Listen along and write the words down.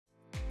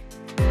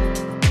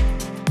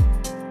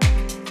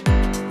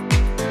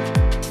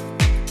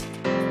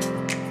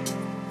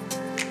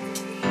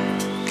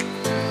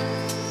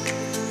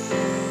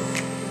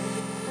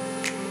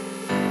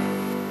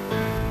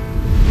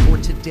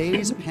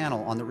today's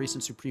panel on the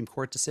recent Supreme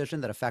Court decision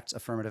that affects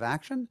affirmative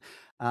action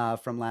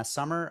from last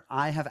summer,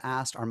 I have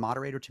asked our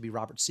moderator to be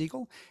Robert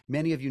Siegel.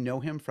 Many of you know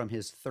him from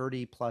his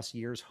 30 plus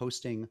years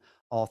hosting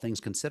All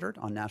Things Considered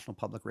on National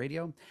Public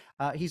Radio.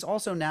 He's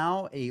also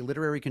now a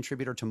literary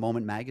contributor to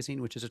Moment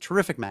Magazine, which is a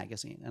terrific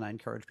magazine, and I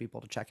encourage people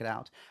to check it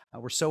out.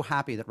 We're so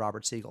happy that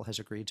Robert Siegel has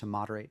agreed to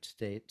moderate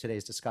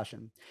today's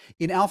discussion.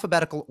 In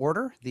alphabetical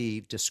order,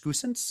 the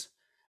discussants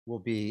will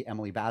be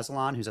Emily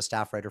Bazelon, who's a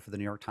staff writer for the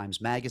New York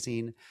Times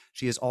Magazine.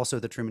 She is also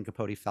the Truman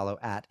Capote Fellow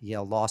at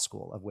Yale Law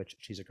School, of which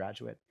she's a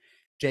graduate.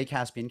 J.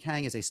 Caspian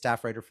Kang is a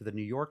staff writer for The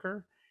New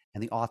Yorker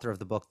and the author of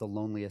the book, The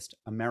Loneliest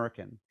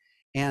American.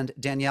 And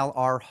Danielle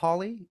R.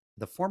 Holley,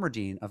 the former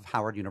dean of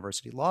Howard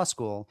University Law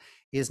School,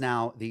 is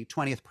now the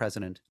 20th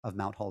president of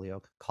Mount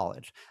Holyoke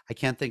College. I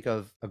can't think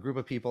of a group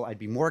of people I'd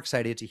be more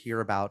excited to hear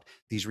about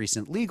these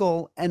recent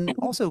legal and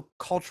also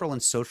cultural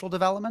and social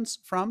developments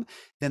from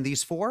than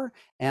these four.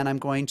 And I'm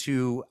going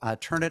to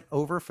turn it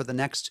over for the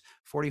next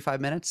 45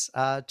 minutes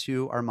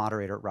to our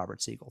moderator,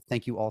 Robert Siegel.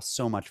 Thank you all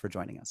so much for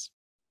joining us.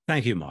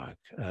 Thank you, Mark.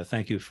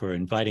 Thank you for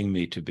inviting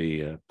me to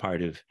be a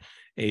part of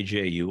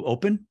AJU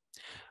Open.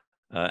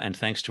 And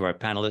thanks to our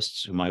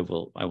panelists, whom I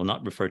will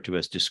not refer to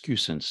as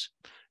discussants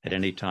at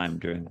any time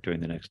during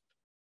the next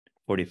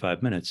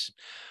 45 minutes.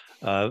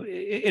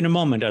 In a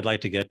moment, I'd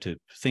like to get to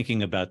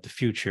thinking about the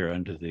future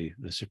under the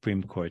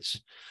Supreme Court's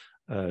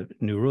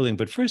new ruling.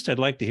 But first, I'd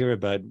like to hear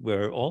about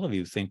where all of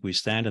you think we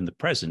stand in the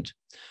present.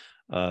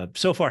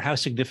 So far, how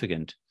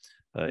significant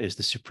is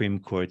the Supreme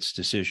Court's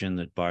decision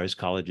that bars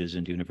colleges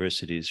and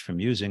universities from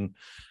using,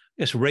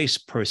 I guess, race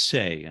per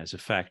se as a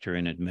factor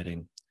in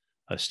admitting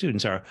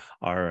students? Are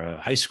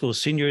high school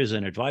seniors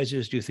and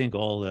advisors, do you think,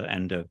 all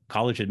and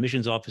college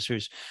admissions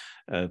officers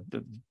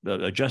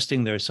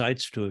adjusting their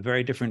sights to a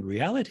very different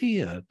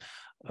reality?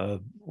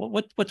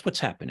 What's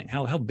happening?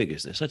 How big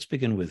is this? Let's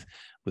begin with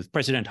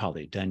President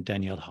Holley,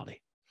 Danielle Holley.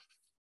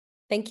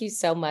 Thank you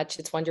so much.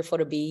 It's wonderful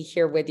to be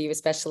here with you,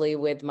 especially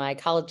with my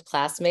college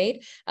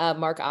classmate,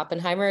 Mark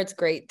Oppenheimer. It's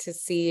great to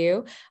see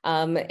you.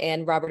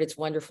 And Robert, it's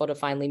wonderful to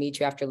finally meet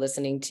you after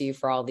listening to you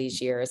for all these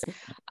years.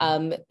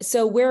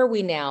 So where are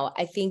we now?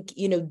 I think,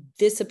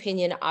 this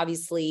opinion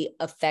obviously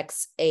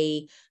affects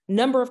a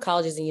number of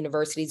colleges and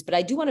universities, but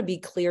I do want to be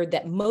clear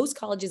that most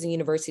colleges and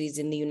universities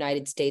in the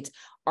United States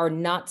are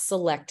not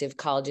selective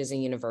colleges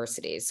and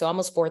universities. So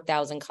almost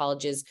 4,000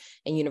 colleges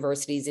and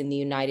universities in the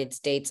United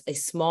States, a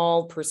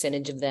small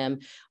percentage of them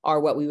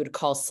are what we would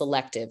call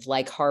selective,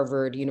 like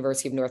Harvard,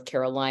 University of North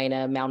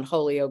Carolina, Mount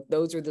Holyoke.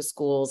 Those are the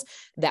schools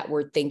that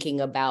we're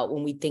thinking about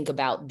when we think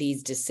about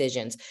these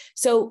decisions.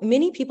 So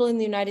many people in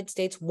the United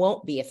States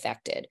won't be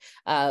affected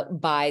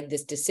by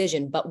this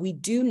decision, but we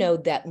do know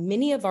that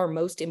many of our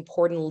most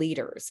important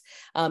leaders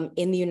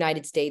in the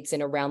United States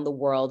and around the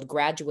world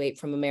graduate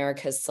from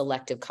America's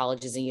selective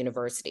colleges and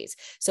universities.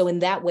 So in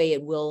that way,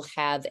 it will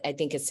have, I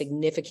think, a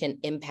significant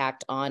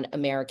impact on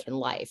American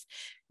life.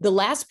 The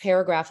last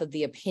paragraph of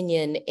the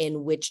opinion,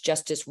 in which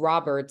Justice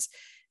Roberts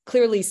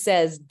clearly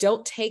says,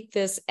 don't take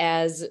this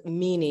as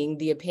meaning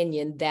the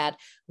opinion that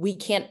we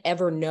can't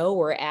ever know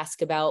or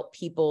ask about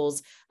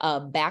people's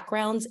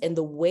backgrounds and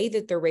the way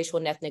that their racial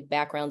and ethnic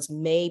backgrounds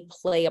may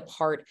play a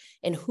part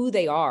in who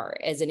they are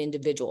as an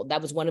individual.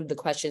 That was one of the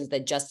questions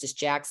that Justice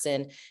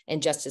Jackson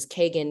and Justice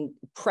Kagan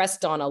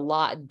pressed on a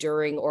lot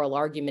during oral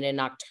argument in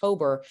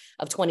October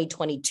of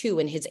 2022.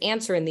 And his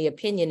answer in the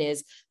opinion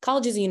is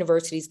colleges and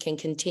universities can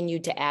continue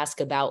to ask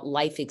about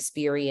life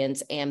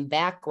experience and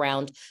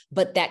background,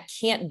 but that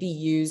can't be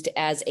used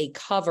as a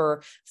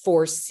cover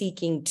for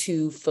seeking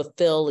to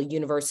fulfill a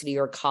university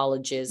or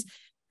college's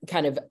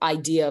kind of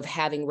idea of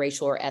having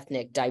racial or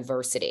ethnic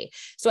diversity.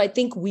 So I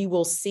think we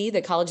will see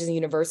that colleges and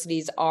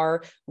universities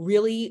are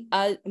really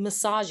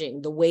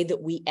massaging the way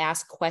that we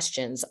ask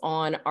questions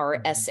on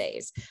our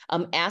essays,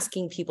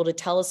 asking people to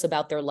tell us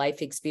about their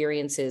life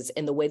experiences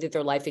and the way that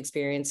their life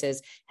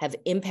experiences have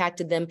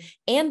impacted them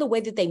and the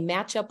way that they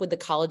match up with the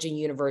college and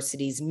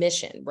university's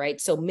mission,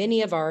 right? So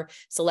many of our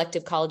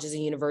selective colleges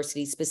and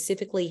universities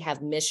specifically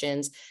have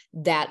missions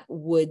that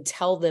would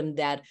tell them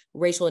that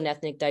racial and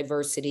ethnic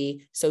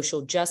diversity,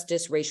 social justice,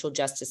 racial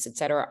justice, et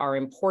cetera, are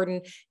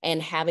important,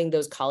 and having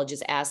those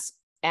colleges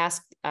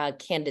ask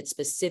candidates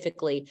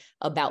specifically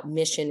about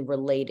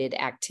mission-related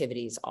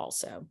activities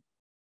also.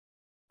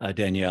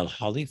 Danielle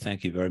Holley,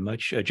 thank you very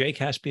much. J.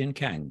 Caspian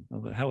Kang,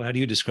 how do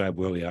you describe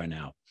where we are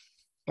now?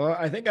 Well,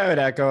 I think I would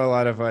echo a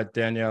lot of what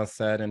Danielle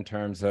said in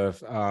terms of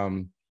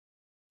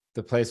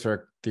the place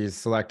where these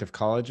selective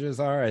colleges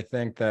are. I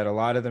think that a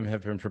lot of them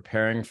have been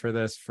preparing for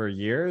this for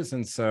years.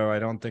 And so I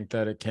don't think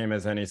that it came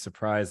as any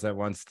surprise that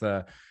once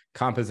the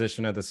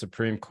composition of the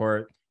Supreme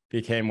Court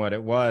became what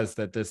it was,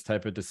 that this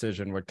type of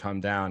decision would come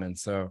down. And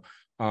so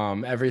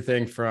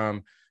everything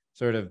from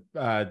sort of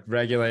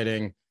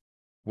regulating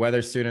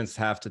whether students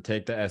have to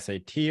take the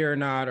SAT or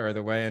not, or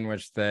the way in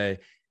which they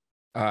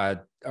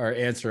are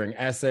answering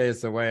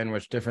essays, the way in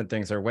which different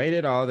things are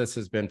weighted, all this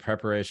has been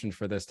preparation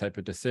for this type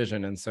of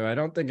decision. And so I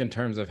don't think in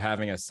terms of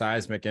having a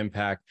seismic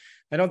impact,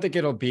 I don't think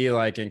it'll be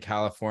like in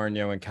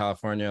California when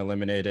California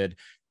eliminated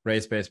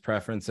race-based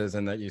preferences,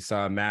 and that you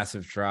saw a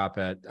massive drop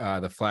at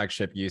the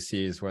flagship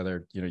UCs,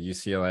 whether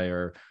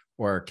UCLA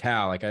or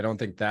Cal. Like, I don't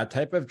think that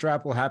type of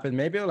drop will happen.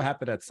 Maybe it'll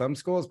happen at some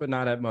schools, but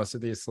not at most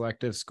of these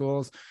selective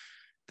schools.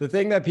 The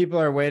thing that people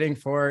are waiting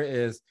for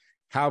is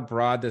how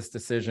broad this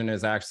decision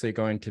is actually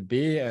going to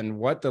be, and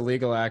what the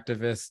legal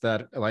activists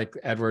that, like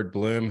Edward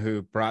Bloom,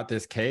 who brought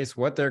this case,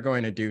 what they're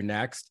going to do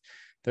next.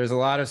 There's a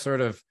lot of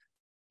sort of,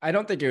 I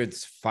don't think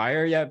it's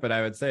fire yet, but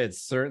I would say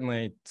it's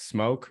certainly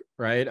smoke,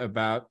 right,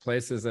 about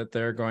places that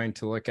they're going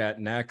to look at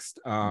next.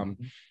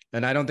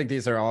 And I don't think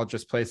these are all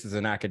just places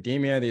in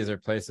academia. These are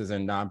places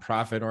in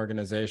nonprofit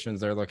organizations.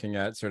 They're looking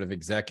at sort of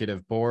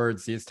executive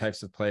boards, these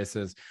types of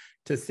places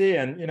to see.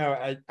 And,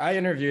 I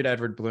interviewed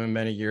Edward Bloom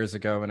many years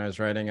ago when I was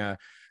writing a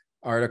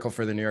article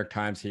for the New York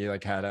Times. He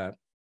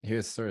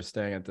was sort of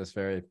staying at this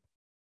very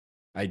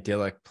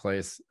idyllic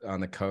place on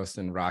the coast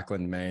in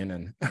Rockland, Maine.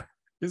 And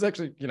he's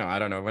actually, I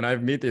don't know, when I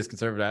meet these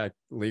conservative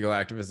legal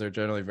activists, they're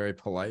generally very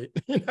polite,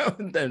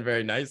 and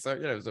very nice.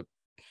 So,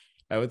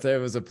 I would say it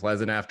was a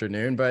pleasant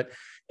afternoon. But,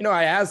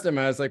 I asked him,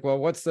 I was like, well,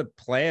 what's the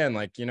plan?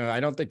 Like,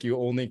 I don't think you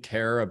only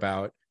care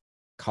about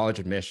college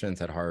admissions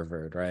at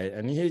Harvard, right?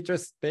 And he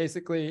just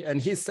basically, and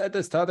he said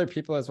this to other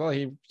people as well.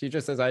 He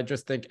just says, I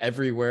just think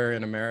everywhere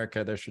in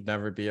America, there should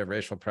never be a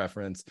racial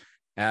preference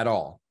at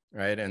all,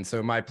 right? And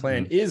so my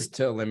plan is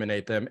to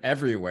eliminate them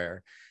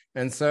everywhere.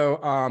 And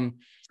so,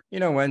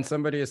 when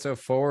somebody is so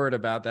forward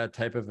about that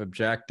type of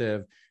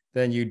objective,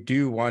 then you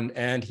do want,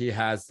 and he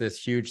has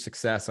this huge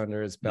success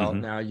under his belt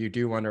now, you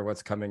do wonder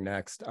what's coming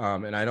next.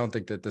 And I don't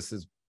think that this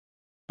is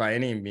by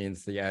any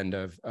means the end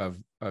of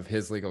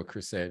his legal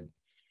crusade.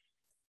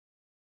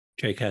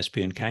 J.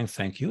 Caspian Kang,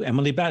 thank you.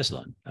 Emily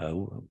Bazelon,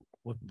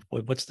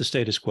 what's the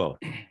status quo?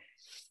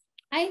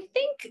 I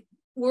think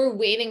we're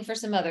waiting for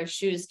some other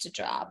shoes to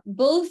drop,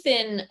 both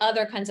in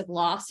other kinds of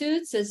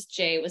lawsuits, as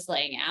Jay was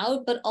laying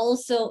out, but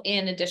also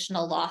in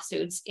additional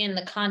lawsuits in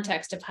the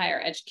context of higher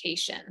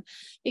education,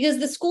 because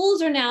the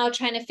schools are now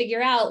trying to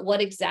figure out what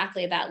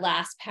exactly that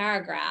last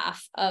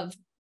paragraph of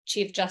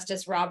Chief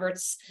Justice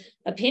Roberts'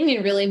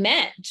 opinion really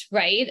meant,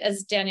 right?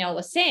 As Danielle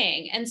was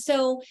saying. And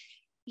so,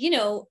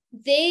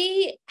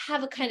 they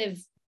have a kind of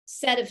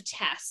set of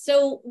tests.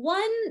 So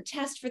one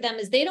test for them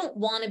is they don't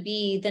want to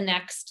be the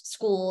next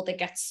school that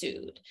gets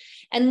sued.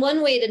 And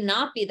one way to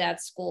not be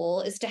that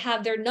school is to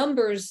have their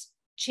numbers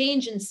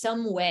change in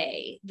some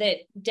way that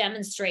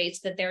demonstrates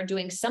that they're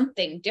doing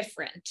something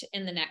different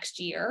in the next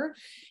year.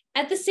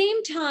 At the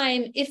same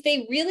time, if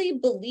they really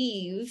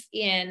believe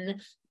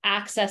in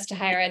access to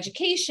higher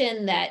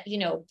education that,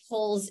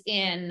 pulls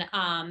in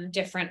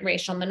different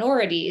racial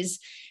minorities,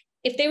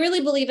 if they really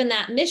believe in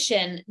that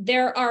mission,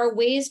 there are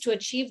ways to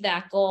achieve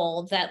that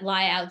goal that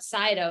lie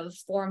outside of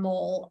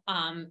formal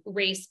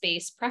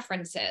race-based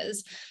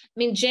preferences. I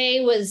mean,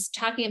 Jay was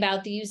talking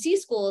about the UC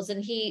schools,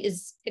 and he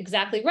is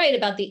exactly right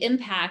about the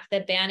impact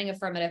that banning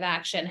affirmative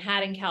action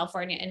had in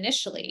California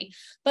initially.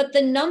 But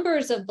the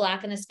numbers of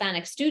Black and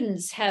Hispanic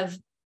students have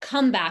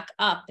come back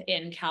up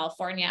in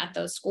California at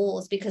those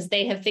schools because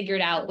they have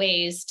figured out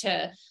ways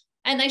to,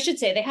 and I should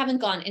say they haven't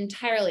gone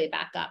entirely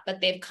back up, but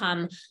they've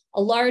come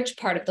a large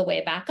part of the way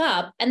back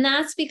up. And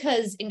that's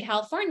because in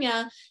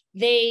California,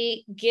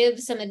 they give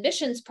some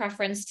admissions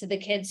preference to the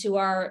kids who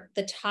are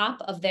the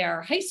top of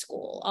their high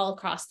school all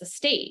across the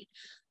state.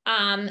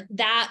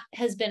 That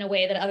has been a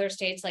way that other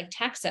states like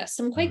Texas,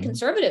 some quite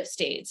conservative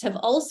states, have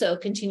also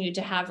continued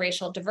to have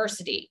racial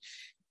diversity.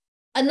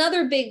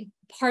 Another big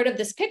part of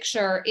this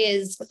picture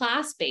is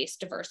class-based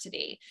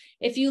diversity.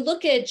 If you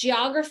look at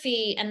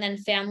geography and then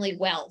family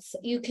wealth,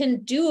 you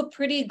can do a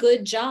pretty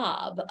good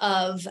job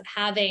of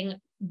having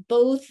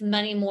both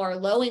many more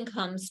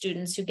low-income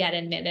students who get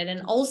admitted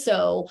and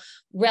also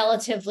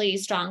relatively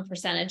strong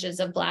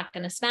percentages of Black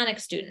and Hispanic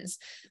students.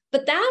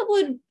 But that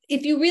would,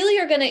 if you really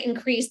are going to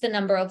increase the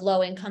number of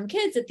low-income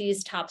kids at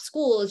these top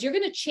schools, you're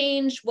going to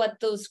change what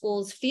those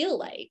schools feel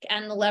like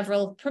and the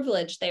level of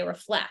privilege they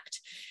reflect.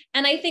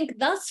 And I think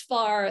thus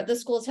far, the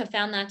schools have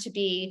found that to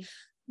be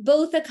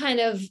both a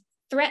kind of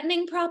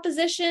threatening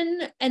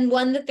proposition and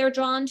one that they're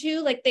drawn to.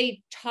 Like,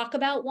 they talk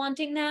about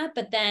wanting that,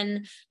 but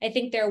then I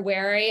think they're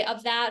wary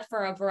of that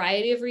for a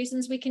variety of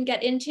reasons we can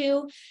get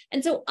into.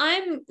 And so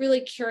I'm really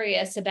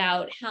curious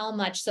about how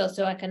much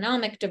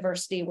socioeconomic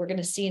diversity we're going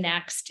to see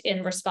next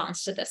in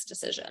response to this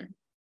decision.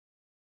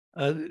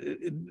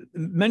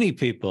 Many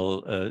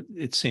people,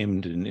 it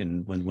seemed,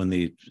 when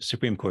the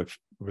Supreme Court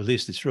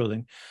released its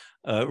ruling,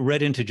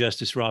 read into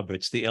Justice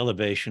Roberts the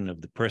elevation of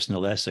the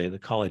personal essay, the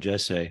college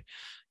essay,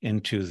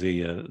 into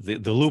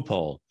the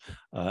loophole,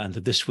 and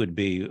that this would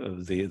be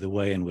the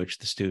way in which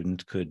the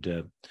student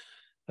could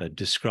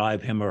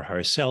describe him or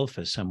herself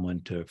as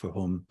someone for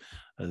whom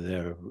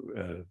their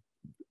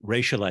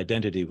racial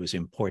identity was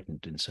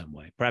important in some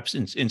way, perhaps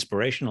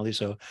inspirationally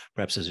so,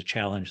 perhaps as a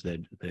challenge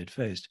they'd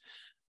faced.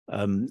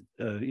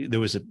 There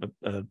was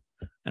an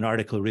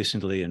article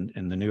recently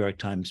in the New York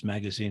Times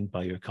Magazine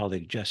by your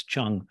colleague Jess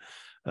Chung,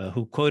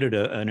 who quoted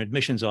an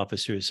admissions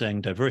officer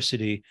saying,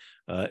 "Diversity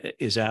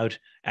is out,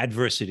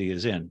 adversity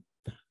is in."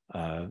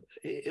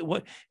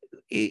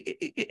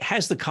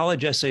 has the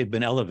college essay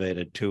been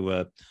elevated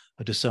to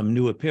some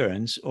new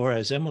appearance, or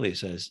as Emily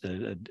says,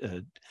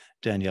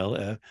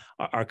 Danielle,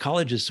 are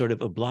colleges sort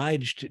of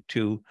obliged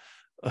to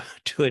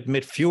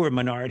admit fewer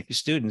minority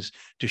students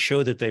to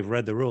show that they've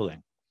read the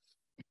ruling?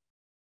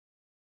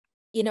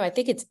 You know, I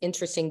think it's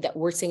interesting that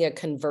we're seeing a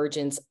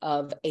convergence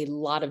of a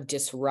lot of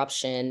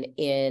disruption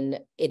in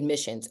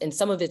admissions, and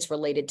some of it's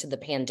related to the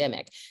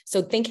pandemic.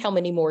 So think how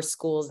many more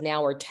schools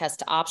now are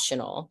test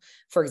optional,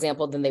 for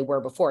example, than they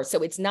were before.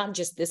 So it's not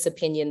just this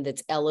opinion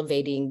that's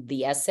elevating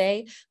the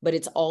essay, but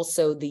it's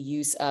also the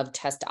use of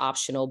test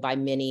optional by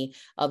many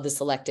of the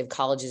selective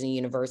colleges and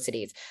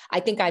universities.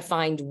 I think I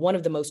find one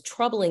of the most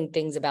troubling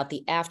things about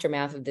the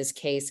aftermath of this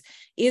case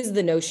is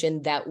the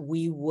notion that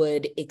we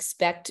would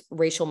expect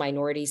racial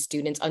minority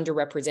students,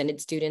 underrepresented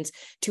students,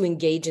 to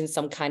engage in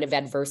some kind of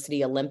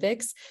adversity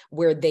Olympics,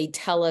 where they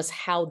tell us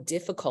how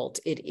difficult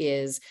it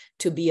is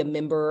to be a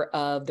member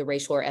of the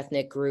racial or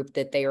ethnic group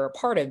that they are a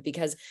part of,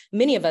 because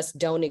many of us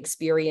don't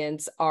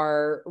experience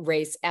our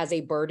race as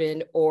a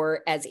burden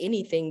or as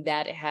anything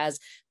that has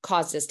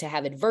caused us to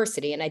have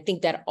adversity. And I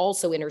think that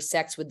also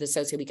intersects with the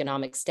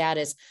socioeconomic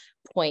status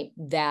point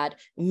that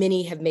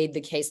many have made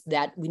the case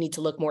that we need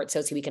to look more at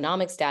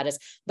socioeconomic status,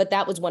 but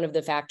that was one of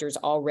the factors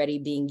already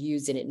being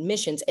used in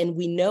admissions. And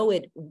we know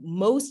it,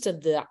 most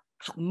of the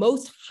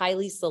most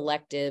highly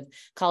selective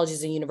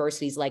colleges and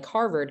universities like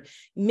Harvard,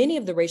 many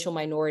of the racial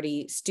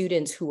minority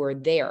students who are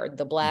there,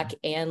 the Black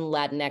and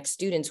Latinx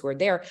students who are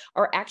there,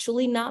 are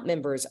actually not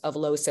members of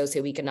low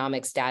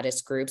socioeconomic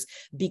status groups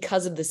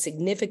because of the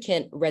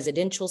significant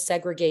residential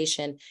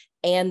segregation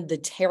and the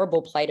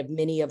terrible plight of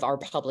many of our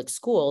public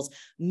schools.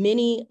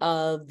 Many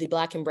of the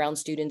Black and brown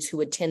students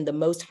who attend the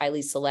most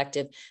highly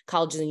selective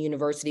colleges and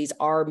universities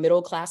are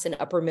middle class and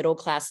upper middle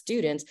class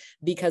students,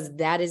 because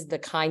that is the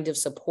kind of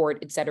support,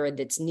 et cetera,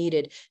 that's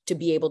needed to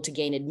be able to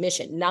gain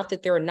admission. Not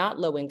that there are not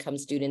low income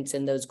students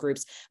in those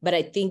groups, but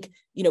I think,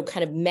 you know,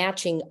 kind of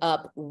matching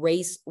up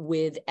race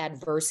with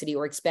adversity,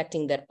 or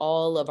expecting that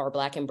all of our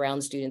Black and brown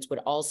students would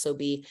also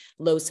be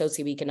low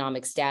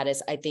socioeconomic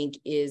status, I think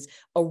is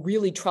a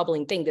really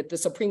troubling thing that the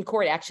Supreme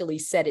Court actually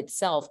said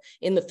itself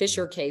in the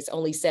Fisher case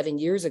only 7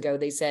 years ago.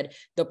 They said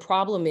the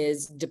problem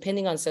is,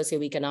 depending on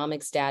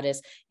socioeconomic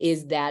status,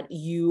 is that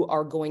you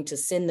are going to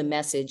send the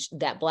message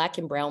that Black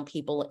and brown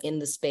people in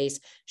the space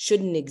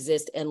shouldn't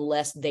exist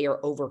unless they are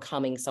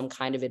overcoming some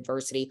kind of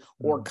adversity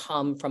or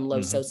come from low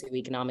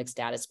socioeconomic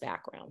status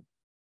background.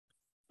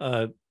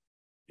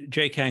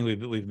 Jay Kang,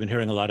 we've been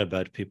hearing a lot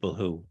about people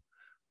who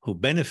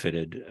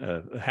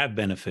have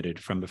benefited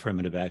from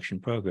affirmative action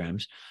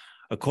programs.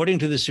 According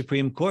to the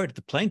Supreme Court,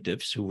 the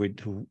plaintiffs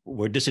who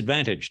were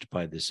disadvantaged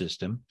by the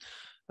system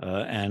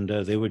and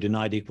they were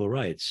denied equal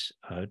rights.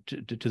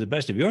 To the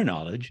best of your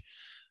knowledge,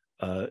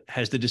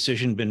 has the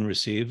decision been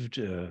received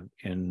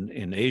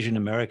in Asian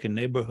American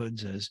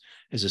neighborhoods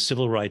as a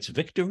civil rights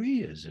victory?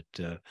 Is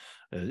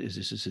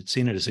it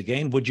seen as a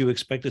gain? Would you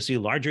expect to see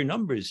larger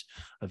numbers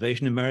of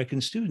Asian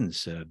American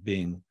students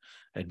being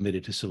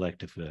admitted to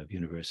selective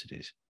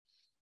universities?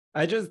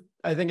 I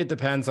think it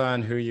depends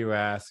on who you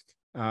ask.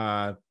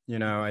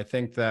 I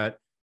think that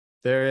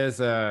there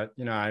is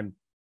I'm,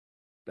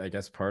 I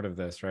guess, part of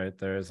this, right?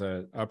 There's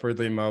a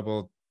upwardly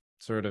mobile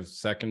sort of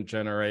second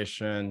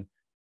generation,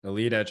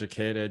 elite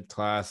educated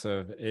class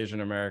of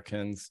Asian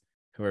Americans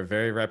who are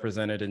very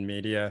represented in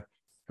media,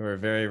 who are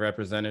very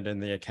represented in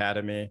the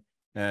academy.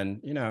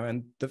 And,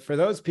 for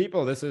those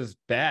people, this is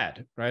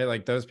bad, right?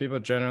 Like, those people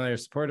generally are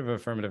supportive of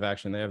affirmative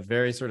action. They have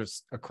very sort of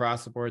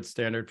across the board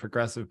standard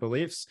progressive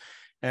beliefs.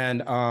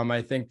 And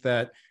I think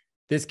that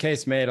this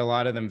case made a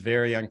lot of them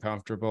very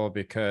uncomfortable,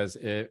 because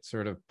it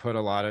sort of put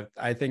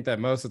I think that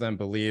most of them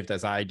believed,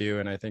 as I do,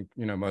 and I think,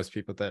 most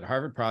people, that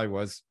Harvard probably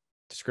was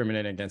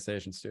discriminating against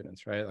Asian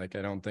students, right? Like,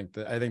 I think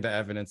the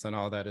evidence on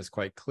all that is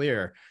quite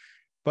clear.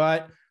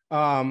 But,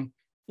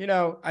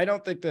 I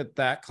don't think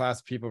that class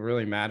of people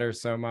really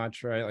matters so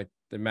much, right? Like,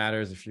 it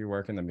matters if you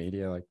work in the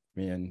media, like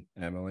me and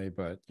Emily,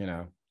 but,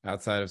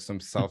 outside of some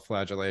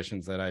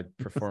self-flagellations that I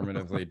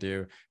performatively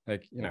do,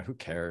 like, who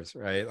cares,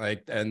 right?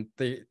 Like, and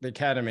the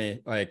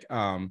academy, like,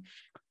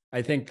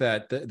 I think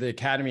that the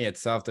academy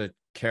itself, the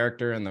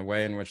character and the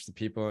way in which the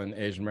people in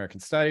Asian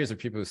American studies or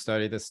people who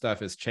study this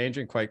stuff is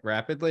changing quite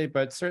rapidly.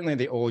 But certainly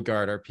the old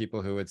guard are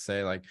people who would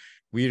say, like,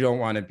 we don't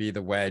want to be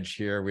the wedge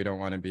here. We don't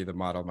want to be the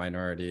model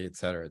minority, et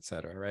cetera,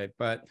 right?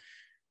 But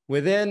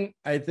within,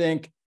 I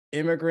think,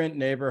 immigrant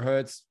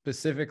neighborhoods,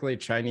 specifically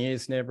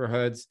Chinese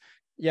neighborhoods,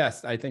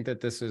 yes, I think that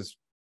this is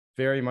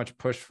very much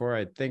pushed for.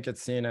 I think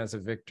it's seen as a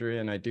victory.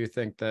 And I do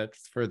think that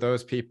for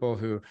those people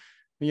who,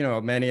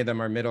 many of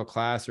them are middle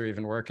class or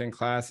even working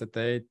class,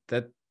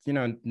 that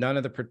none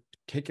of the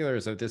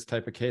particulars of this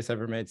type of case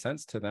ever made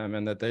sense to them,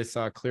 and that they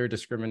saw clear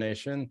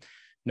discrimination.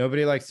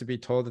 Nobody likes to be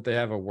told that they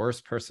have a worse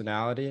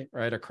personality,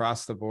 right,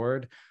 across the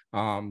board.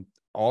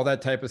 All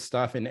that type of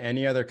stuff in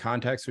any other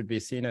context would be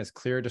seen as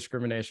clear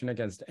discrimination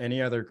against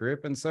any other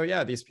group. And so,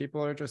 yeah, these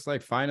people are just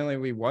like, finally,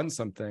 we won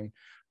something.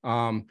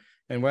 And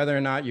whether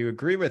or not you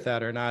agree with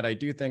that or not, I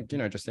do think,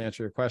 just to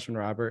answer your question,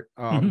 Robert,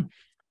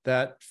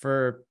 that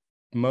for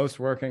most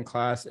working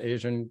class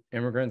Asian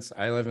immigrants.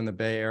 I live in the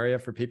Bay Area.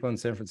 For people in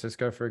San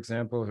Francisco, for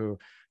example, who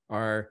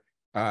are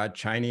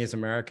Chinese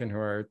American, who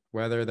are,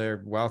 whether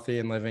they're wealthy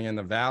and living in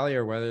the Valley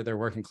or whether they're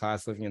working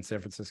class living in San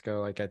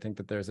Francisco, like I think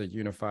that there's a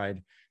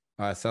unified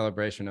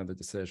celebration of the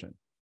decision.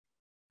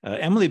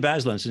 Emily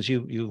Bazelon, since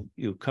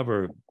you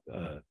cover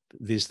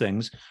these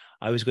things,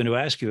 I was going to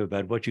ask you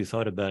about what you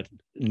thought about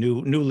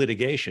new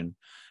litigation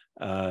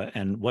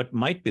and what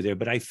might be there.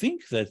 But I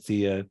think that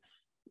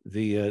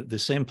the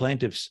same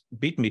plaintiffs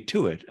beat me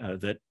to it.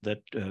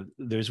 That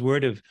there's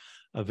word of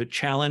a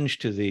challenge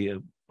to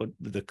the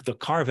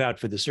carve out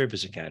for the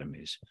service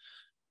academies,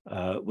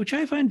 which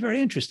I find very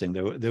interesting.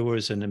 There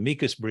was an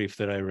amicus brief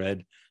that I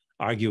read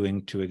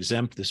arguing to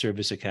exempt the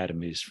service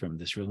academies from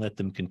this, or let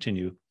them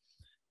continue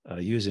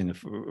using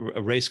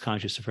a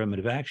race-conscious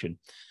affirmative action,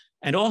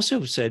 and also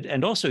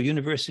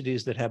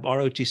universities that have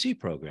ROTC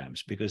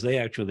programs, because they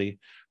actually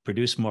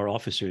produce more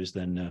officers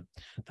than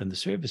the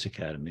service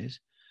academies.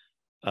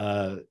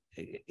 Do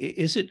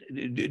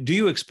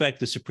you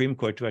expect the Supreme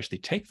Court to actually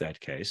take that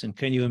case? And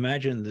can you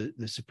imagine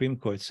the Supreme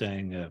Court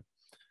saying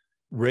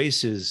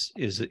race is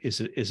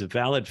a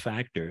valid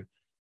factor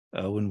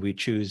when we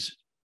choose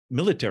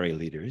military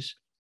leaders,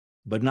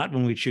 but not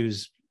when we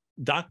choose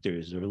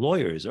doctors or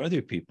lawyers or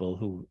other people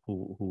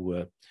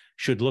who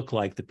should look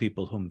like the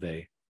people whom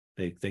they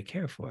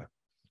care for?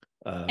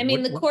 I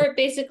mean, the court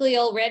basically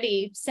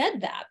already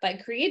said that by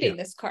creating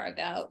this carve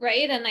out,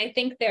 right? And I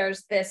think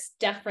there's this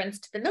deference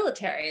to the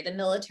military. The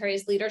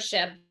military's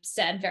leadership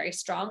said very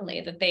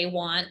strongly that they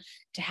want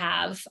to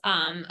have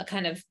a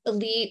kind of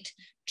elite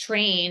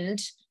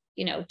trained,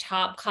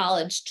 top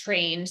college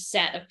trained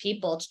set of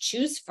people to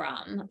choose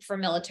from for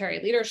military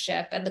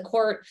leadership. And the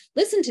court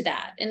listened to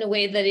that in a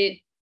way that it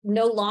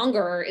no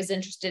longer is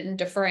interested in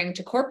deferring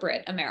to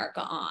corporate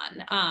America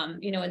on.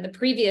 In the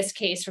previous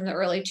case from the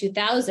early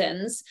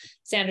 2000s,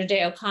 Sandra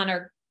Day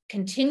O'Connor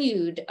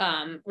continued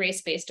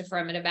race-based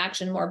affirmative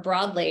action more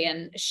broadly,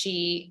 and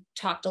she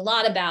talked a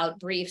lot about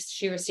briefs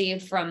she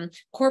received from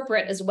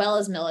corporate as well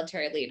as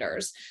military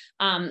leaders.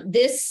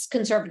 This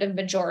conservative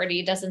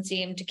majority doesn't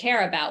seem to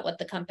care about what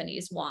the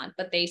companies want,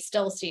 but they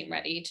still seem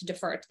ready to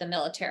defer to the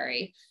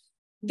military.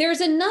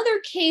 There's another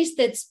case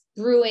that's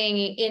brewing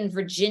in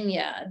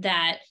Virginia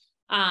that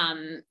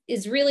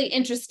is really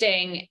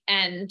interesting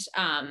and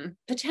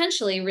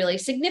potentially really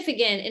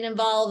significant. It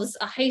involves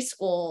a high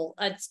school.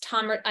 It's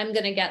I'm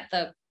going to get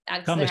the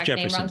exact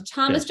name wrong.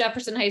 Thomas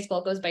Jefferson High School.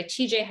 It goes by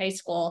TJ High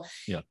School.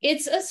 Yeah.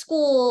 It's a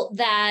school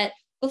that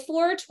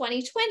before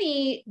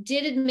 2020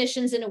 did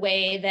admissions in a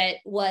way that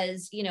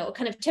was, a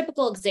kind of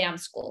typical exam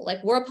school.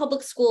 Like, we're a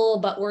public school,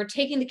 but we're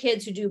taking the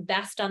kids who do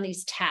best on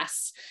these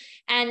tests.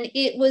 And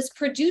it was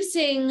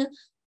producing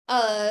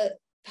a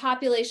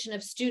population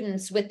of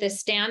students with this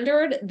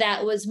standard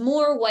that was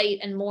more white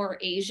and more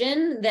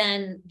Asian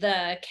than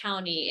the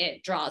county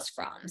it draws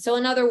from. So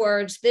in other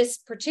words, this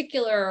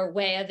particular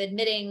way of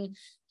admitting,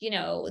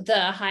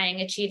 the high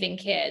achieving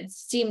kids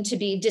seemed to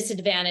be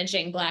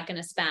disadvantaging Black and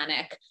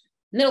Hispanic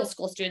middle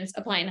school students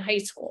applying to high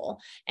school.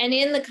 And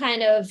in the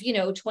kind of,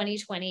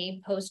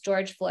 2020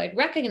 post-George Floyd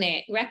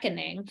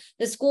reckoning,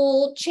 the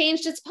school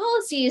changed its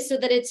policies so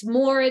that it's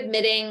more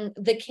admitting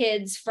the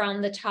kids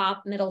from the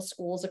top middle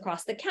schools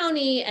across the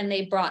county, and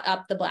they brought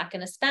up the Black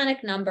and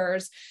Hispanic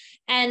numbers.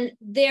 And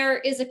there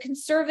is a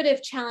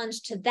conservative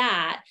challenge to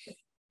that.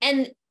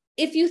 And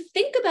if you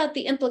think about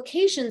the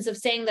implications of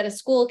saying that a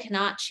school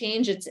cannot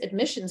change its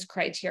admissions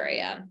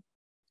criteria,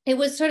 it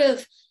was sort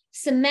of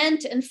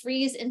cement and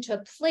freeze into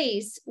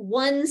place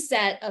one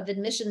set of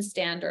admission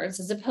standards,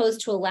 as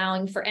opposed to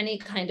allowing for any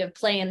kind of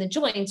play in the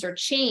joints or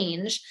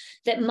change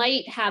that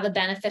might have a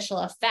beneficial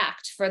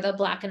effect for the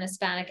Black and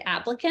Hispanic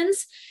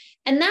applicants.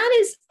 And that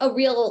is a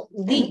real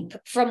leap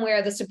from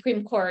where the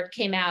Supreme Court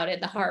came out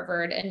in the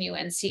Harvard and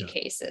UNC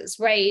cases,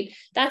 right?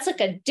 That's like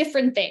a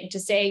different thing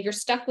to say you're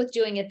stuck with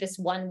doing it this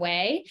one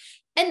way.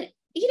 And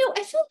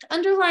I feel like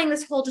underlying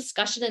this whole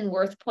discussion and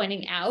worth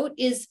pointing out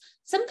is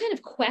some kind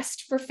of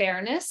quest for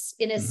fairness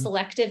in its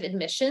selective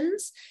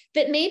admissions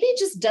that maybe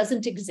just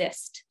doesn't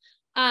exist.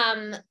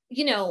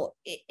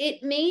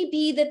 It may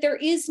be that there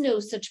is no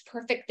such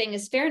perfect thing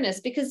as fairness,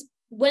 because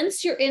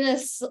once you're in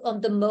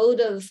the mode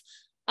of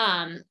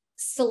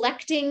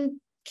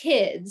selecting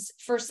kids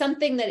for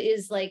something that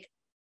is like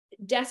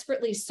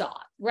desperately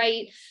sought,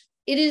 right?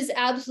 It is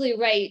absolutely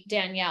right,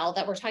 Danielle,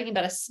 that we're talking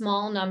about a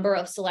small number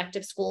of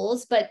selective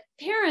schools, but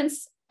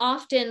parents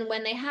often,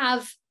 when they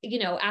have,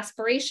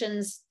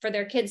 aspirations for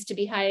their kids to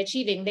be high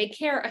achieving, they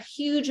care a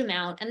huge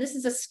amount. And this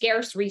is a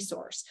scarce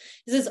resource.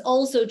 This is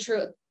also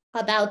true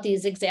about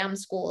these exam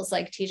schools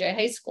like TJ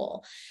High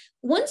School.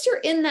 Once you're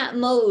in that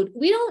mode,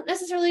 we don't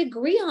necessarily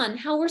agree on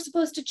how we're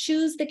supposed to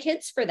choose the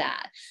kids for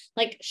that.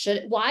 Like,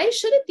 why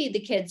should it be the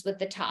kids with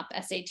the top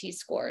SAT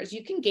scores?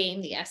 You can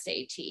game the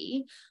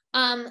SAT.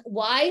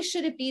 Why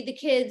should it be the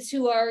kids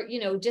who are,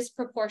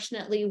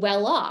 disproportionately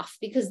well off?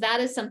 Because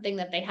that is something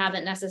that they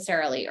haven't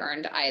necessarily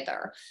earned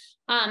either.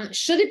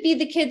 Should it be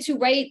the kids who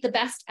write the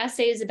best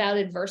essays about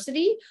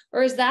adversity?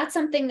 Or is that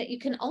something that you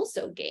can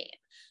also game?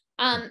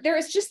 There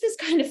is just this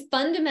kind of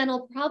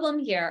fundamental problem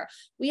here.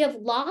 We have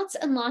lots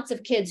and lots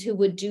of kids who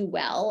would do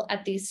well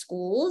at these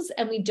schools,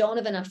 and we don't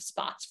have enough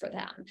spots for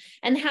them.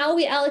 And how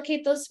we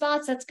allocate those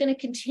spots, that's going to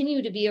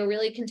continue to be a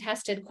really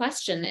contested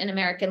question in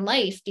American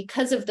life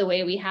because of the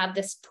way we have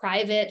this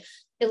private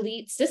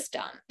elite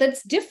system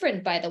that's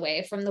different, by the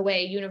way, from the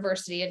way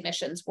university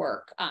admissions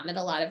work in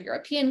a lot of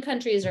European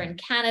countries or in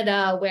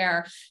Canada,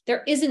 where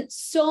there isn't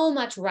so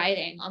much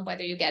writing on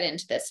whether you get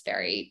into this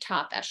very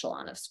top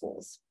echelon of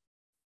schools.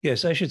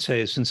 Yes, I should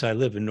say, since I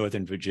live in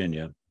Northern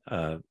Virginia,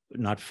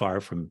 not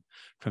far from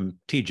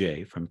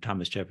TJ, from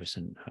Thomas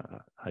Jefferson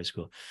High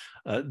School,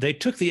 they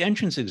took the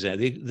entrance exam,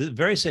 the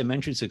very same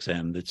entrance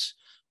exam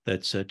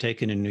that's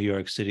taken in New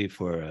York City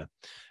for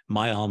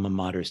my alma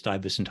mater,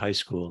 Stuyvesant High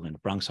School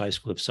and Bronx High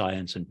School of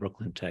Science and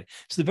Brooklyn Tech.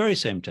 It's the very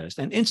same test,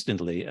 and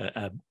instantly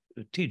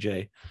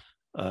TJ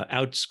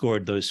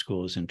outscored those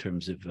schools in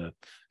terms of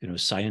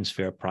science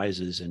fair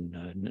prizes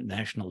and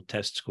national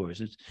test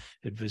scores.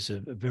 It was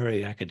a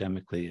very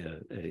academically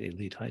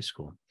elite high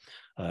school.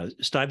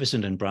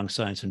 Stuyvesant and Bronx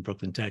Science and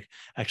Brooklyn Tech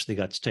actually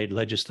got state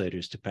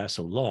legislators to pass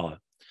a law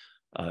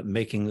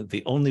making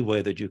the only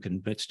way that you can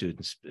admit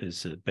students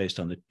is based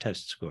on the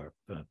test score.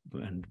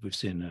 And we've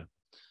seen a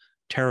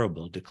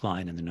terrible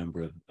decline in the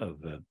number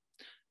of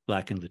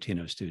Black and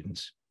Latino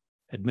students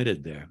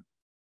admitted there.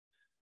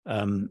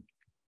 What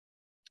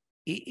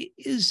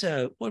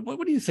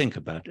do you think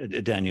about,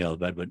 Danielle,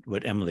 about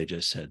what Emily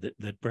just said,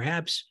 that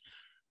perhaps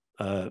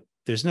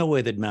there's no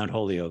way that Mount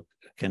Holyoke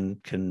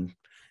can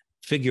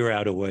figure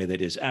out a way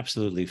that is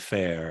absolutely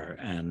fair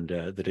and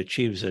that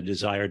achieves a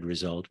desired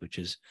result, which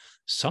is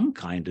some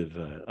kind of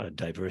a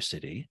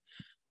diversity.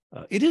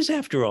 It is,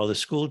 after all, the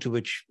school to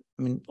which,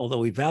 I mean, although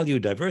we value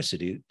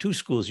diversity, two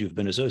schools you've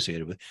been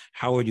associated with,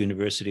 Howard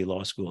University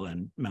Law School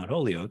and Mount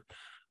Holyoke,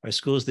 are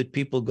schools that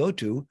people go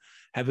to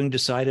having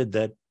decided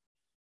that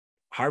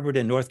Harvard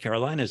and North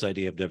Carolina's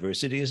idea of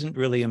diversity isn't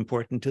really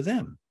important to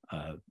them.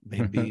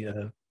 Maybe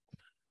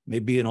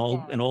an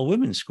all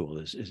women's school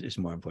is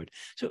more important.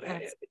 So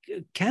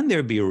can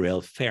there be a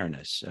real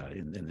fairness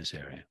in this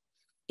area?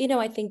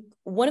 I think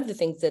one of the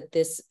things that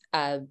this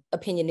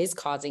opinion is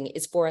causing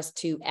is for us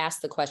to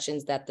ask the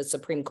questions that the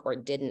Supreme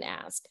Court didn't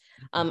ask.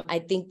 I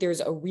think there's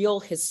a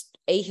real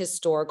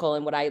ahistorical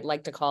and what I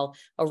like to call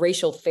a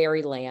racial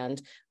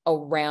fairyland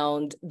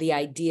around the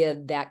idea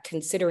that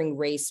considering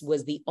race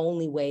was the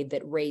only way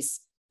that race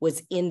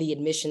was in the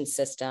admission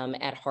system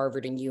at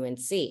Harvard and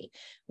UNC,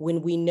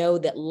 when we know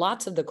that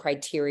lots of the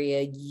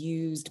criteria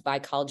used by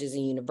colleges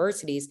and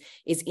universities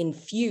is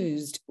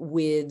infused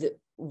with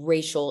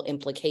racial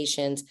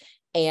implications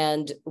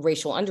and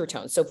racial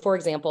undertones. So, for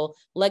example,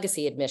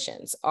 legacy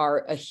admissions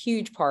are a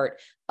huge part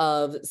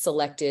of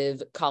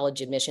selective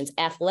college admissions.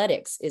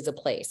 Athletics is a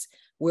place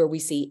where we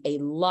see a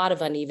lot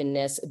of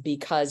unevenness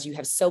because you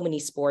have so many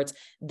sports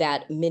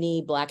that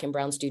many Black and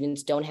brown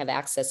students don't have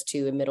access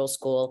to in middle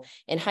school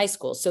and high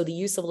school. So the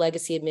use of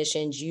legacy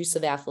admissions, use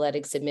of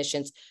athletics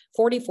admissions,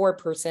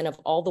 44% of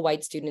all the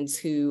white students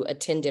who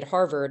attended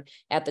Harvard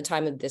at the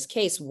time of this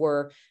case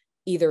were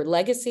either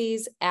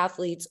legacies,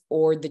 athletes,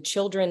 or the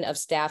children of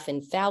staff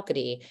and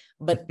faculty,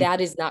 but that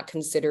is not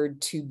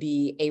considered to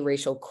be a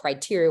racial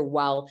criteria,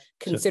 while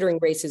considering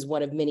race is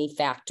one of many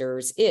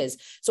factors is.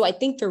 So I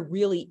think there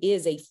really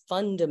is a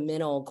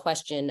fundamental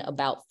question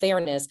about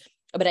fairness.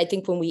 But I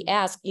think when we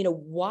ask,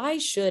 why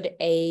should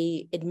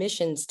a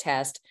admissions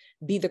test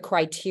be the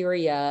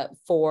criteria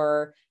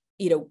for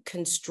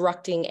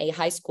constructing a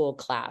high school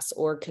class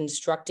or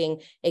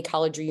constructing a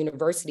college or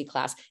university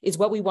class? Is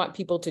what we want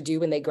people to do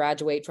when they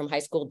graduate from high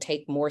school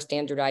take more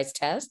standardized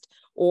tests?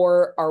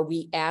 Or are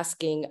we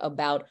asking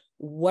about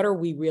what are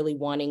we really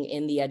wanting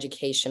in the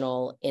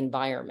educational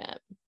environment?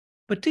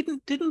 But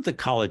didn't the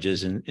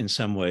colleges in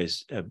some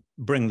ways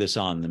bring this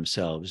on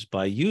themselves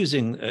by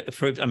using,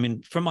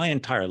 for my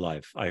entire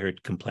life, I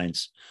heard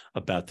complaints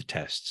about the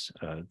tests,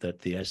 that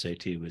the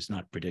SAT was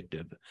not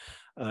predictive.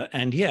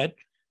 And yet,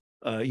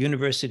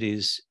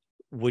 universities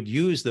would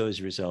use those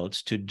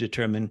results to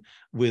determine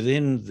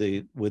within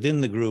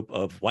the group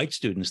of white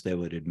students they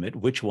would admit,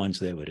 which ones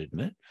they would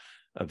admit,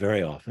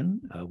 very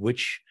often,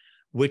 which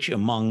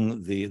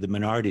among the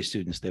minority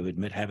students they would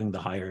admit having the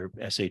higher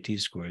SAT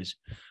scores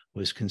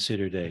was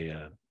considered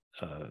a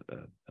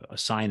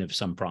sign of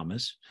some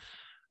promise.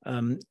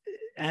 And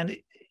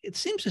it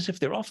seems as if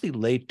they're awfully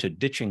late to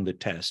ditching the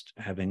test,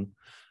 having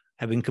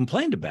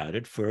complained about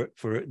it for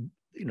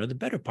the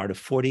better part of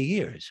 40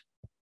 years.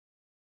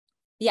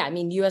 Yeah,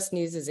 US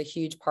News is a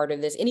huge part of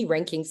this. Any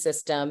ranking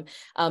system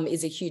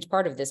is a huge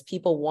part of this.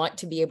 People want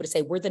to be able to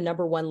say, we're the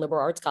 #1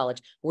 liberal arts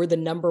college, we're the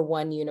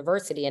 #1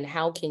 university. And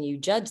how can you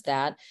judge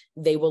that?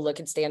 They will look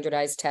at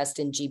standardized tests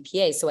and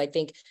GPA. So I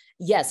think,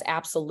 yes,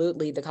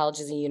 absolutely, the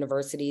colleges and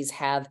universities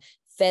have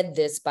fed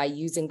this by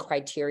using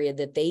criteria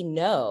that they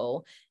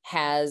know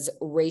has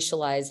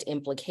racialized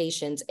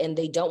implications, and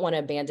they don't want to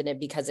abandon it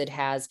because it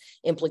has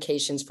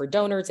implications for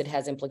donors. It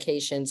has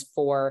implications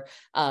for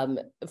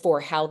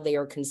how they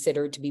are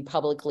considered to be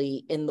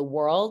publicly in the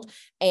world.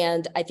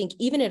 And I think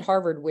even at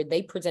Harvard, where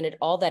they presented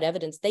all that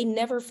evidence, they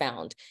never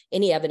found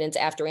any evidence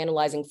after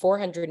analyzing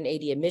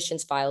 480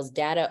 admissions files,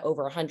 data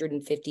over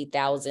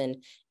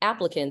 150,000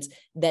 applicants,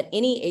 that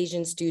any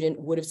Asian student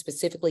would have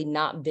specifically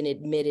not been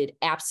admitted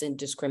absent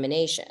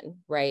discrimination,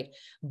 right?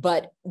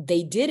 But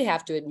they did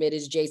have to admit,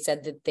 as Jay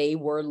said, that they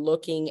were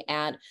looking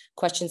at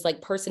questions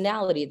like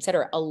personality, et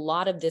cetera. A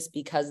lot of this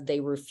because they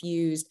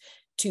refused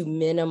to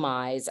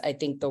minimize, I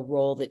think, the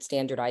role that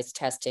standardized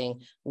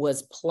testing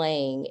was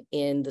playing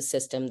in the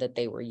system that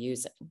they were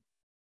using.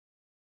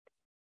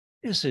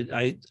 Yes,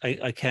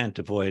 I can't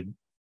avoid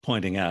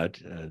pointing out,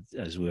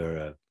 as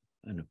we're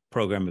in a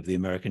program of the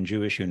American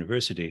Jewish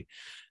University,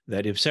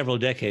 that if several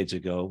decades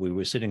ago we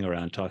were sitting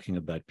around talking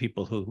about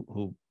people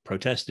who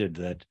protested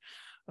that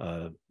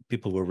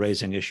people were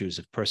raising issues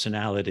of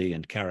personality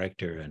and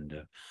character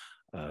and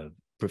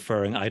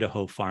preferring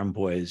Idaho farm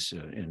boys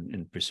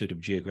in pursuit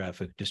of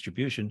geographic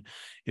distribution,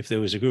 if there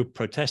was a group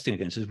protesting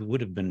against it, it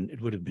would have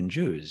been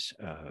Jews.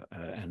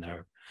 And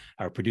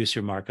our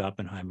producer Mark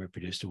Oppenheimer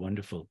produced a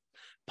wonderful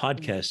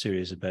podcast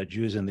series about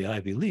Jews in the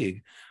Ivy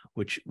League,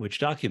 which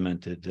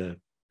documented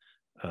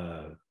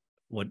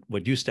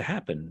what used to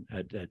happen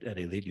at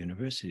elite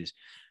universities.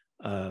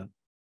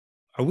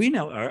 Are we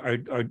now?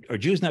 Are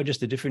Jews now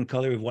just a different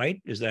color of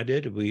white? Is that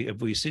it?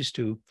 Have we ceased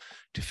to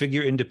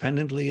figure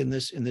independently in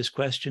this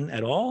question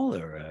at all,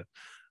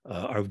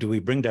 or do we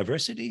bring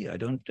diversity? I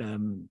don't.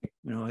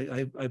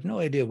 I have no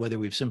idea whether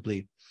we've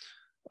simply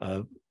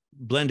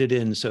blended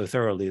in so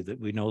thoroughly that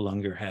we no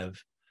longer have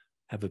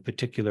a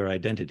particular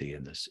identity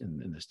in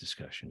this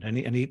discussion.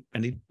 Any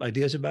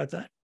ideas about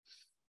that?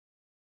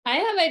 I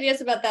have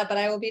ideas about that, but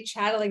I will be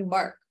channeling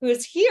Mark, who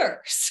is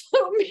here.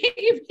 So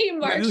maybe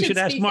Mark should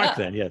ask Mark up.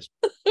 then, yes.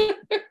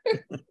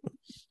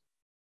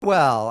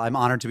 Well, I'm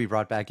honored to be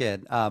brought back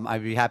in.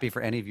 I'd be happy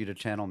for any of you to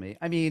channel me.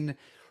 I mean,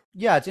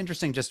 yeah, it's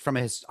interesting just from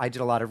I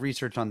did a lot of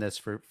research on this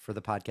for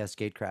the podcast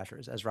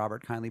Gatecrashers, as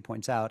Robert kindly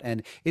points out.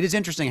 And it is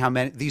interesting how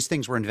many these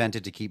things were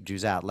invented to keep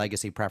Jews out.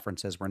 Legacy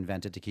preferences were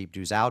invented to keep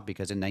Jews out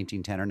because in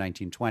 1910 or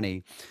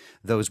 1920,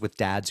 those with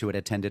dads who had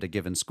attended a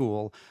given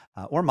school,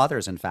 or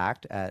mothers, in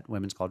fact, at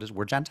women's colleges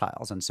were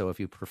Gentiles. And so if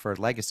you preferred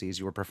legacies,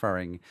 you were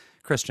preferring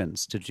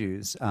Christians to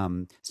Jews.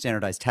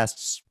 Standardized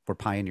tests were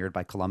pioneered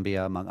by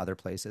Columbia, among other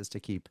places,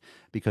 to keep,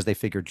 because they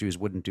figured Jews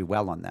wouldn't do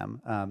well on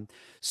them.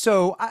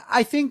 So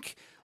I think,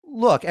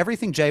 look,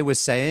 everything Jay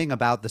was saying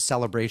about the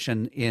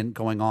celebration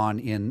going on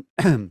in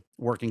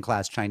working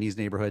class Chinese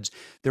neighborhoods,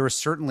 there were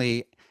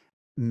certainly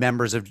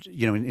members of,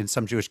 in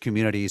some Jewish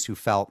communities who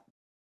felt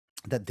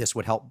that this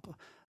would help,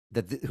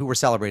 who were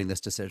celebrating this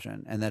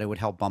decision, and that it would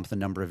help bump the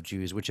number of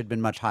Jews, which had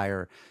been much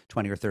higher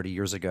 20 or 30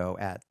 years ago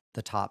at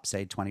the top,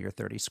 say 20 or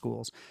 30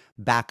 schools,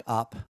 back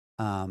up.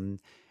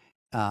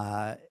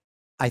 I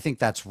think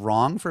that's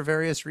wrong for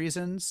various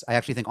reasons. I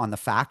actually think on the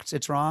facts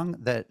it's wrong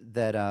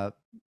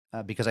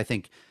because I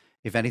think,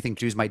 if anything,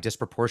 Jews might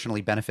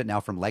disproportionately benefit now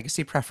from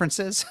legacy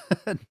preferences.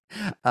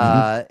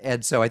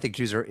 And so I think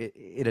Jews are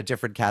in a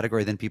different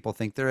category than people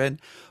think they're in.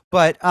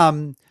 But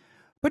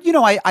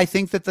I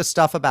think that the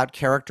stuff about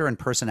character and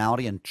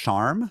personality and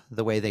charm,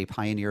 the way they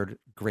pioneered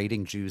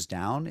grading Jews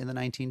down in the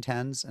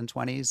 1910s and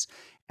 20s,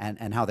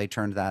 and how they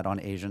turned that on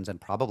Asians and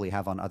probably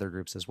have on other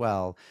groups as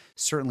well,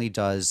 certainly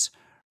does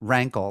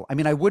rankle. I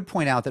mean, I would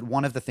point out that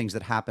one of the things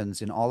that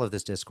happens in all of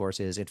this discourse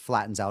is it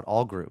flattens out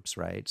all groups,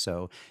 right?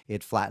 So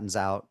it flattens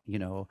out,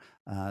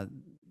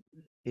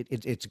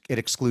 it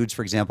excludes,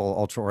 for example,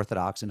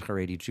 ultra-Orthodox and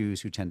Haredi Jews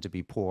who tend to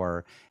be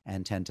poor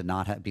and tend to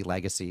not be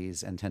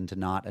legacies and tend to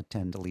not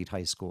attend elite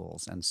high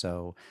schools. And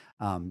so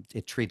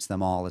it treats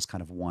them all as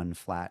kind of one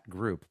flat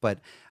group. But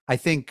I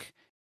think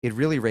it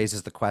really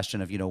raises the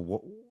question of,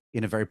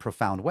 in a very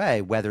profound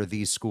way, whether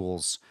these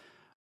schools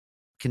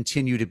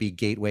continue to be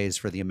gateways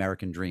for the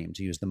American dream,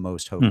 to use the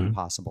most hokey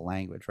possible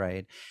language,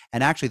 right?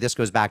 And actually, this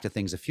goes back to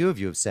things a few of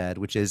you have said,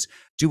 which is,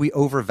 do we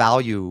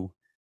overvalue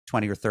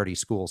 20 or 30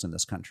 schools in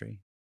this country?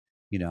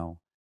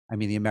 I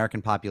mean, the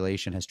American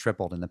population has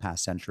tripled in the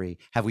past century.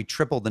 Have we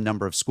tripled the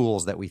number of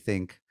schools that we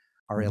think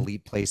are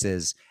elite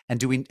places? And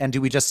do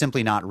we just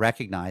simply not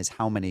recognize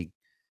how many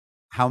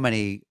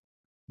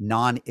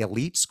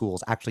non-elite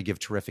schools actually give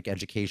terrific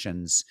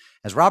educations?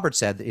 As Robert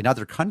said, in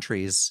other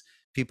countries,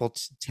 people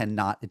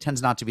it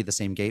tends not to be the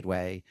same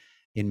gateway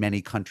in many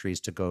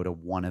countries to go to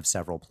one of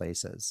several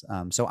places.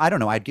 So I don't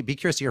know. I'd be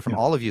curious to hear from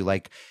all of you,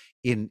 like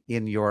in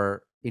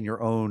your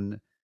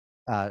own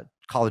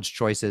college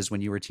choices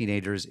when you were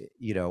teenagers,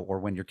 or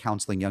when you're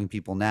counseling young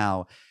people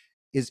now.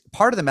 Is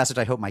part of the message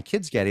I hope my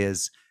kids get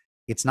is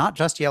it's not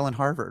just Yale and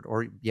Harvard,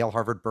 or Yale,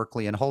 Harvard,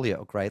 Berkeley, and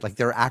Holyoke, right? Like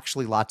there are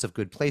actually lots of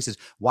good places.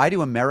 Why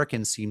do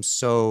Americans seem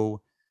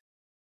so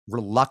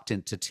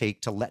reluctant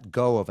to let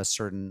go of a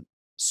certain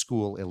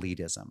school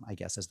elitism, I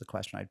guess, is the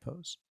question I'd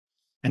pose.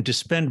 And to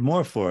spend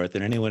more for it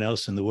than anyone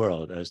else in the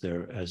world as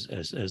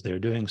they're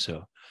doing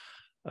so.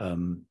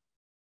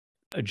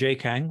 Jay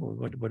Kang,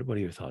 what are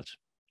your thoughts?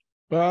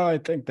 Well, I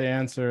think the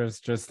answer is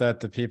just that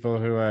the people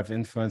who have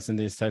influence in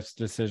these types of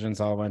decisions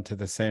all went to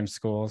the same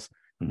schools.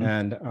 Mhm.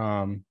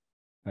 And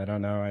I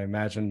don't know, I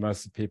imagine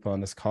most of the people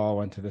on this call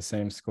went to the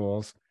same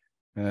schools.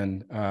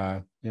 And,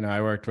 I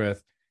worked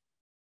with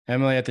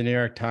Emily at the New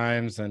York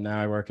Times, and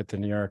now I work at the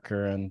New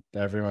Yorker, and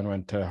everyone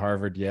went to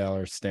Harvard, Yale,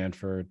 or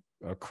Stanford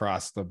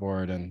across the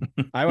board. And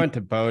I went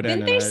to Bowdoin.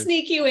 Didn't they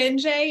sneak you in,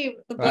 Jay?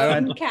 The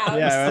Bowdoin cows.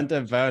 Yeah, I went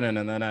to Bowdoin,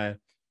 and then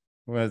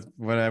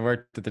when I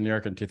worked at the New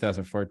Yorker in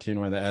 2014,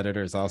 one of the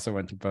editors also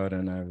went to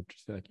Bowdoin. I would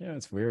just be like, yeah,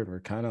 it's weird. We're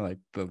kind of like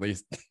the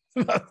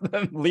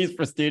least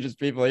prestigious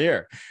people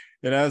here,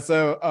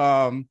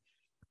 So,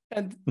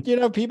 and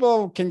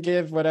people can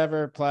give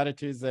whatever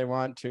platitudes they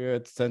want to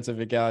a sense of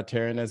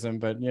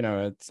egalitarianism, but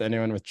it's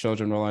anyone with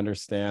children will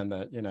understand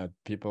that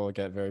people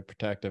get very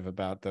protective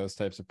about those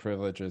types of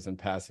privileges and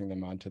passing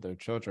them on to their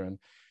children.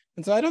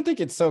 And so I don't think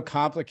it's so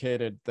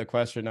complicated, the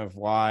question of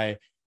why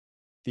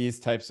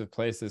these types of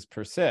places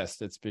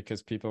persist. It's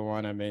because people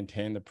want to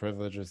maintain the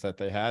privileges that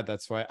they had.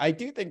 That's why I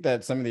do think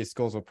that some of these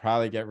schools will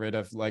probably get rid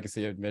of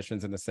legacy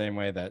admissions in the same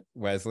way that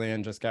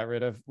Wesleyan just got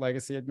rid of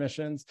legacy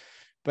admissions.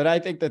 But I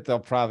think that they'll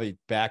probably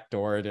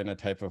backdoor it in a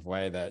type of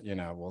way that,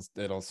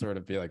 it'll sort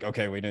of be like,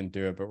 okay, we didn't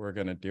do it, but we're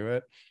going to do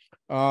it.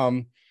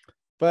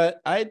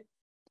 But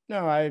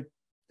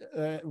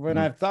when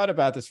I've thought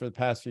about this for the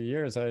past few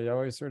years, I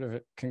always sort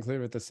of conclude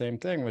with the same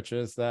thing, which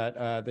is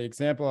that the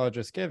example I'll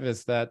just give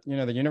is that,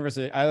 the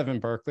university, I live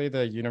in Berkeley,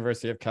 the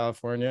University of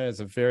California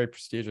is a very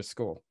prestigious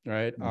school,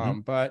 right?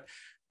 But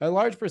a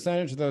large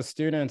percentage of those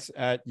students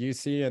at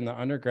UC in the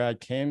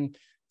undergrad came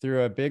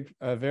through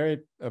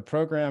a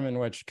program in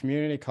which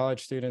community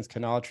college students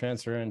can all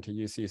transfer into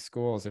UC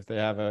schools if they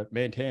have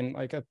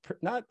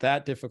not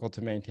that difficult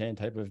to maintain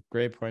type of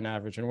grade point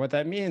average. And what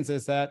that means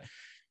is that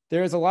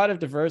there's a lot of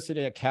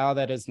diversity at Cal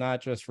that is not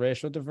just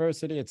racial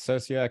diversity, it's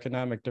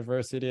socioeconomic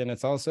diversity. And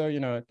it's also,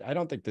 I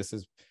don't think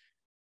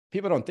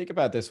people don't think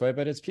about it this way,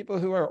 but it's people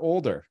who are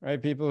older,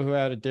 right? People who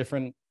had a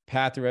different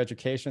path through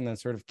education than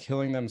sort of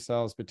killing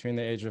themselves between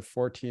the age of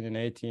 14 and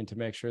 18 to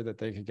make sure that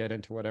they could get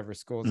into whatever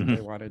schools that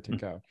they wanted to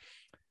go.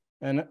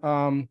 And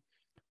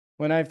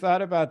when I've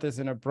thought about this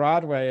in a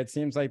broad way, it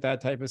seems like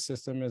that type of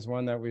system is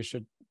one that we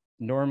should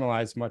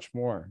normalize much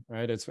more,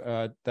 right? It's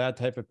that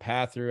type of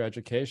path through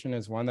education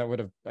is one that would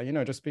have,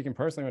 just speaking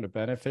personally, would have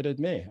benefited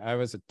me. I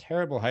was a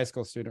terrible high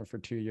school student for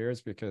 2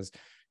 years because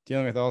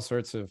dealing with all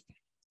sorts of,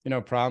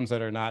 problems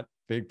that are not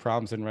big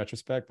problems in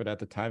retrospect, but at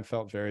the time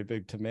felt very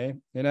big to me,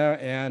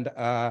 and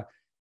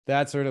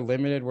that sort of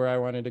limited where I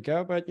wanted to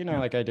go. But,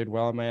 like I did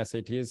well in my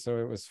SATs, so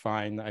it was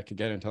fine. I could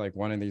get into like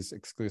one of these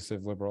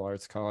exclusive liberal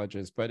arts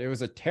colleges, but it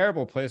was a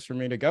terrible place for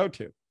me to go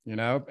to,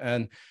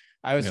 and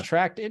I was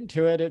tracked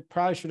into it. It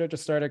probably should have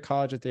just started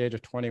college at the age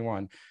of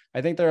 21.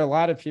 I think there are a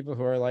lot of people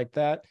who are like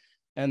that.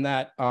 And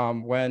that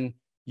when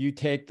you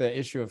take the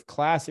issue of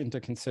class into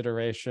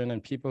consideration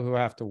and people who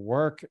have to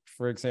work,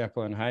 for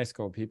example, in high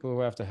school, people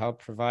who have to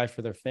help provide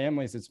for their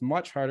families, it's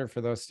much harder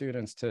for those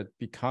students to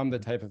become the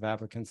type of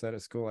applicants that a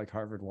school like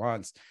Harvard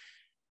wants.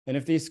 And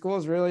if these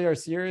schools really are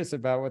serious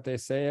about what they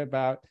say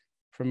about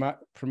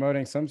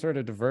promoting some sort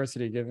of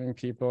diversity, giving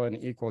people an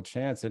equal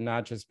chance and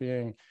not just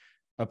being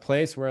a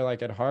place where,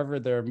 like at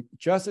Harvard, there are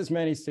just as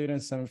many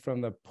students from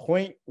the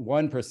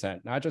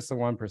 0.1%, not just the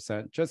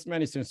 1%, just as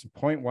many students from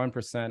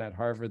 0.1% at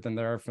Harvard than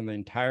there are from the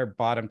entire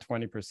bottom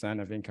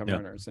 20% of income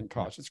earners in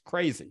college. It's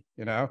crazy,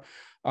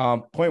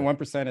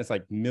 0.1% is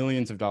like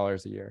millions of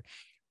dollars a year.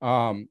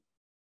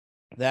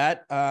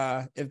 That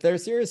if they're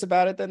serious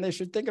about it, then they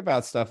should think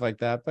about stuff like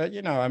that. But,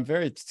 I'm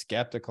very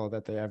skeptical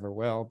that they ever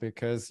will,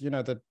 because,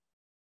 the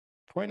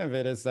point of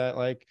it is that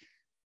like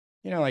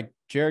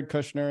Jared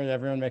Kushner,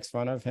 everyone makes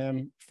fun of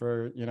him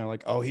for,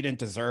 oh, he didn't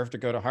deserve to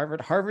go to Harvard.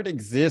 Harvard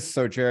exists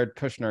so Jared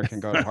Kushner can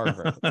go to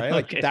Harvard, right?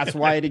 Like that's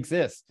why it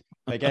exists.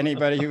 Like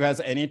anybody who has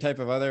any type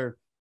of other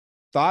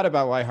thought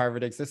about why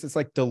Harvard exists, it's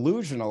like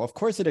delusional. Of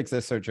course it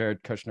exists so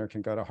Jared Kushner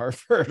can go to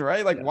Harvard,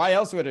 right? Like why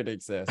else would it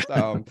exist?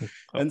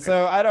 And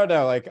so I don't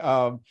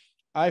know,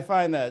 I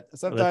find that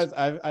sometimes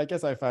I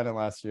guess I found it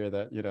last year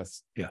that,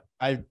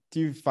 I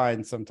do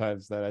find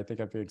sometimes that I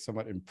think I'm being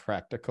somewhat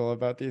impractical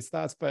about these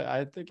thoughts, but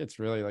I think it's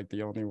really like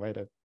the only way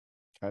to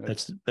kind of.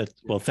 That's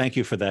well, thank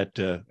you for that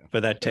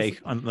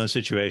take on the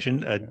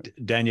situation.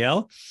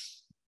 Danielle?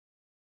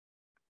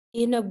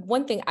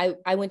 One thing,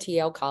 I went to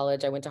Yale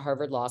College, I went to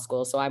Harvard Law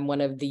School, so I'm one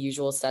of the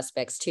usual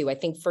suspects too. I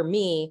think for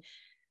me,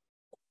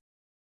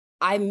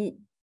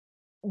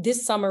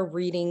 this summer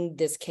reading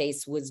this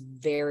case was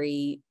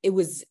it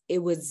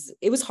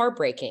was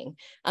heartbreaking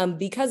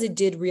because it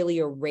did really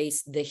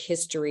erase the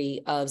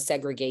history of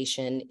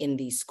segregation in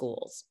these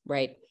schools,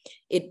 right?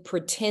 it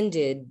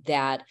pretended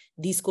that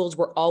these schools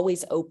were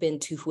always open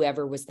to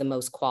whoever was the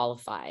most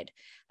qualified.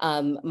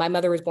 My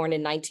mother was born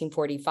in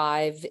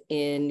 1945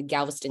 in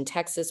Galveston,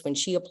 Texas. When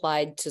she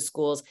applied to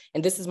schools,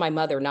 and this is my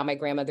mother, not my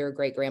grandmother or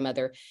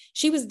great-grandmother,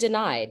 she was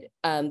denied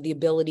the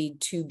ability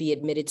to be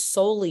admitted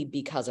solely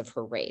because of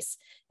her race,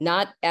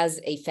 not as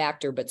a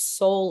factor, but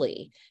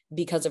solely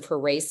because of her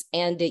race.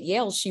 And at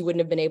Yale, she wouldn't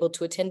have been able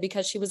to attend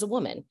because she was a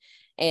woman.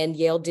 And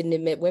Yale didn't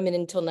admit women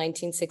until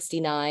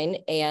 1969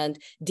 and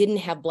didn't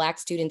have Black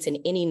students in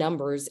any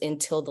numbers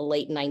until the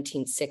late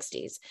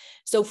 1960s.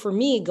 So for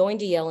me, going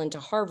to Yale and to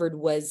Harvard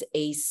was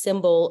a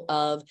symbol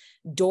of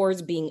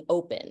doors being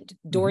opened,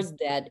 doors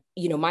that,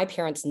 you know, my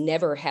parents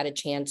never had a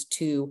chance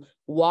to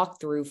walk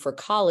through for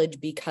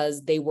college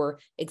because they were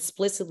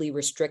explicitly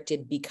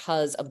restricted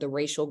because of the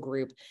racial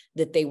group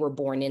that they were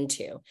born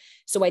into.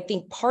 So I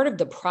think part of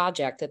the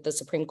project that the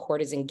Supreme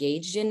Court is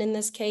engaged in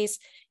this case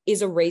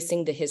is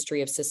erasing the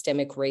history of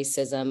systemic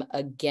racism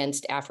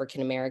against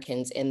African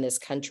Americans in this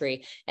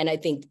country. And I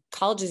think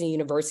colleges and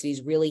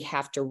universities really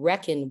have to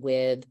reckon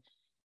with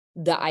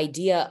the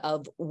idea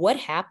of what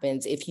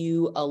happens if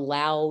you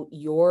allow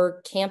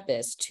your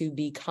campus to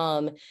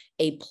become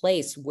a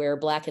place where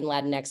Black and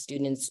Latinx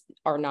students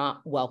are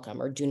not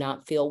welcome or do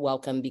not feel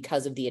welcome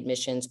because of the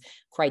admissions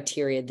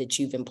criteria that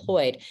you've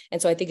employed.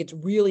 And so I think it's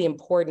really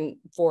important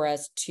for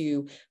us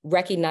to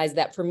recognize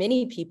that for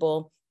many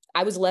people,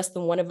 I was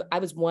one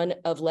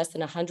of less than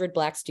 100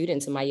 Black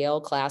students in my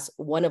Yale class,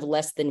 one of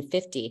less than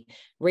 50.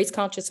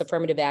 Race-conscious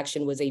affirmative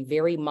action was a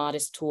very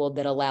modest tool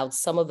that allowed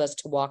some of us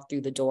to walk through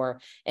the door,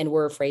 and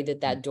we're afraid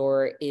that that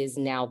door is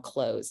now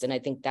closed. And I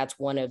think that's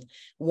one of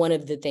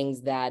the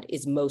things that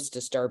is most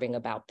disturbing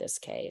about this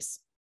case.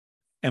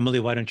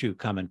 Emily, why don't you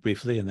comment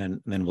briefly, and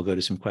then we'll go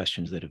to some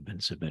questions that have been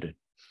submitted.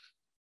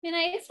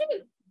 I guess I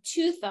have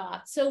two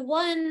thoughts. So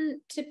one,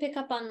 to pick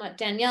up on what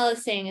Danielle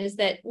is saying, is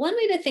that one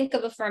way to think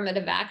of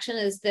affirmative action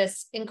is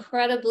this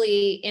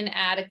incredibly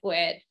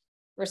inadequate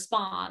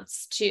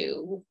response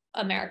to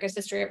America's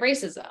history of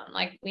racism.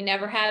 Like, we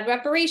never had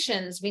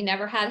reparations, we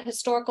never had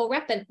historical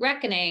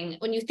reckoning.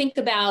 When you think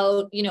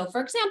about, you know, for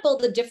example,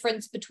 the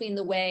difference between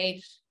the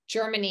way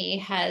Germany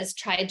has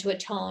tried to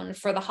atone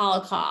for the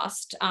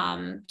Holocaust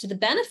to the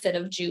benefit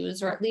of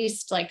Jews, or at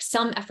least like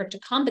some effort to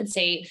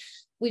compensate,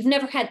 we've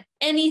never had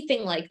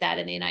anything like that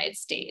in the United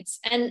States.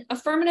 And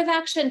affirmative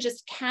action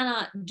just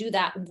cannot do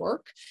that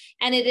work.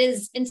 And it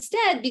is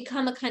instead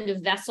become a kind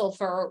of vessel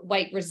for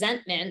white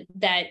resentment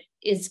that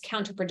is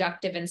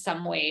counterproductive in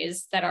some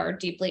ways that are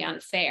deeply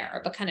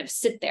unfair, but kind of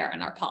sit there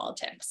in our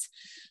politics.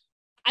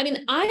 I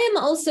mean, I am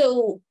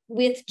also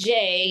with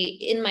Jay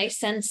in my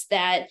sense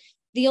that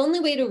the only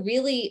way to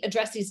really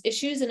address these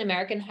issues in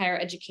American higher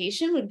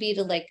education would be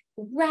to like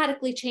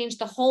radically change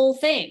the whole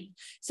thing,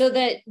 so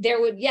that there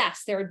would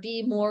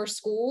be more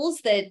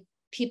schools that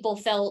people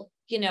felt,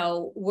 you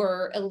know,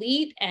 were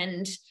elite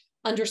and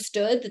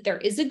understood that there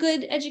is a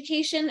good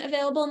education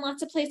available in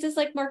lots of places,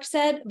 like Mark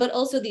said, but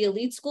also the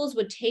elite schools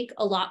would take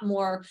a lot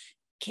more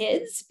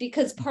kids,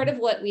 because part of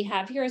what we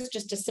have here is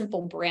just a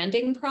simple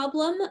branding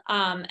problem.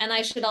 And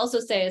I should also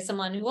say, as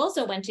someone who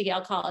also went to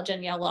Yale College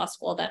and Yale Law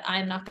School, that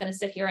I'm not going to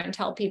sit here and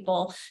tell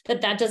people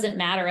that that doesn't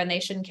matter and they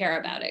shouldn't care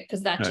about it,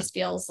 because that just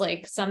feels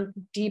like some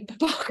deep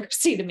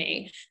hypocrisy to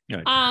me.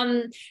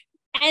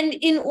 And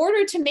in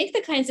order to make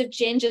the kinds of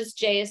changes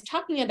Jay is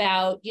talking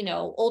about, you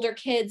know, older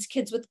kids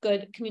with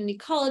good community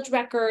college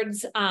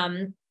records,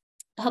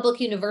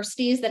 public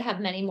universities that have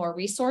many more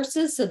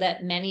resources so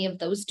that many of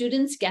those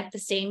students get the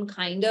same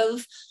kind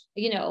of,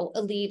 you know,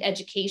 elite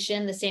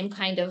education, the same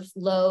kind of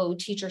low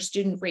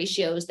teacher-student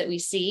ratios that we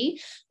see,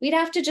 we'd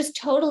have to just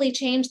totally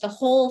change the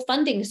whole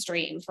funding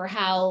stream for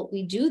how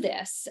we do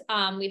this.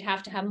 We'd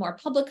have to have more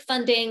public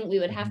funding. We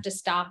would have to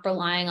stop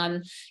relying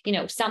on, you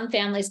know, some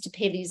families to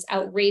pay these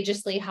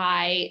outrageously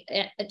high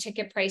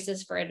ticket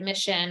prices for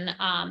admission,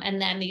 and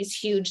then these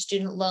huge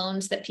student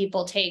loans that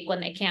people take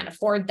when they can't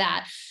afford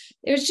that.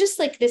 There's just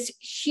like this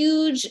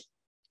huge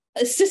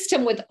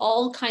system with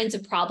all kinds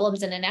of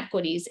problems and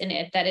inequities in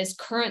it that is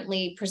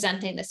currently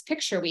presenting this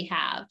picture we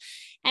have.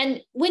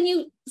 And when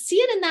you see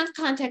it in that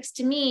context,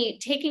 to me,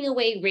 taking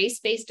away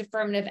race-based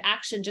affirmative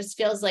action just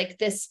feels like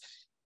this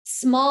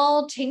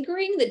small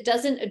tinkering that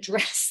doesn't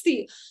address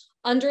the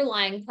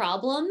underlying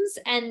problems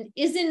and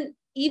isn't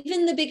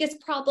even the biggest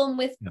problem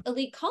with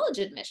elite college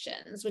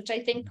admissions, which I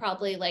think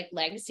probably like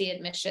legacy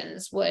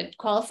admissions would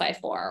qualify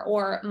for,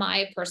 or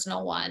my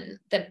personal one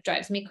that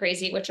drives me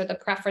crazy, which are the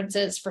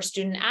preferences for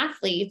student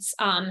athletes,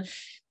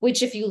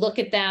 which if you look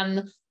at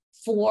them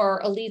for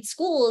elite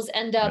schools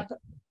end up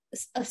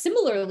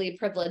similarly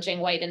privileging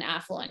white and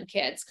affluent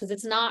kids, because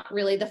it's not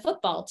really the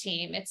football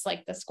team, it's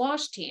like the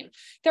squash team.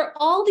 There are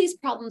all these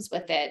problems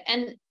with it.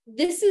 And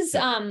this is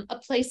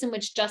a place in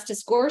which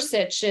Justice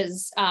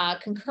Gorsuch's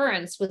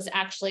concurrence was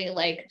actually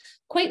like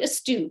quite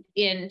astute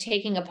in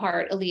taking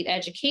apart elite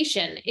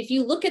education. If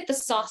you look at the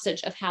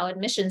sausage of how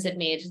admissions had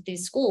made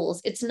these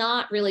schools, it's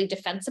not really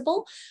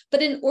defensible,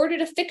 but in order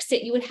to fix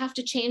it, you would have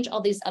to change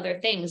all these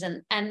other things.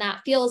 And that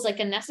feels like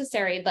a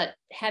necessary but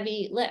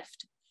heavy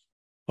lift.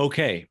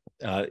 Okay,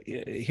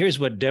 here's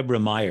what Deborah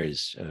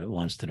Myers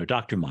wants to know.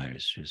 Dr.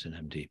 Myers, who's an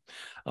MD.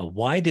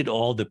 Why did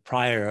all the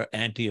prior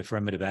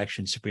anti-affirmative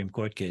action Supreme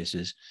Court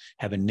cases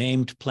have a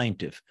named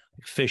plaintiff,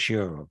 like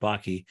Fisher or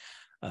Bakke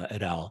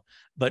et al.,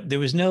 but there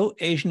was no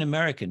Asian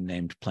American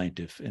named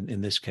plaintiff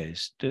in this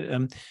case?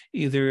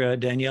 Either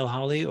Danielle,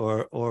 Holley,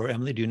 or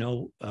Emily, do you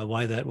know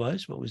why that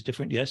was? What was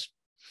different? Yes?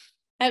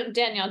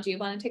 Danielle, do you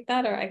want to take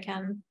that, or I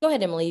can? Go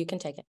ahead, Emily, you can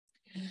take it.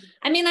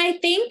 I mean, I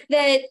think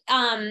that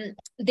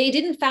they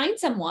didn't find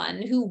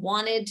someone who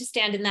wanted to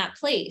stand in that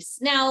place.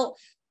 Now,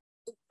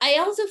 I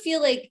also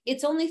feel like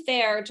it's only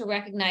fair to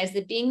recognize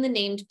that being the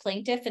named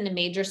plaintiff in a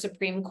major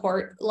Supreme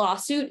Court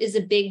lawsuit is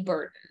a big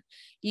burden.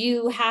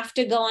 You have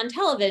to go on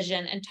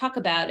television and talk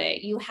about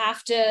it. You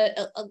have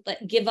to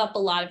give up a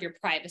lot of your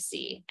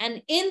privacy.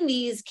 And in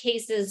these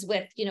cases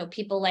with,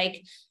 people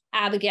like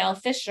Abigail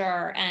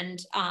Fisher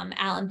and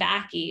Alan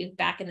Bakke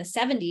back in the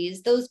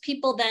 70s, those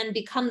people then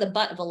become the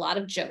butt of a lot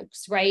of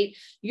jokes, right?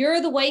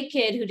 You're the white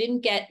kid who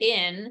didn't get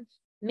in,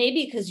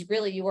 maybe because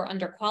really you were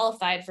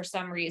underqualified for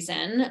some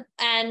reason.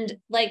 And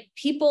like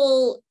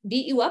people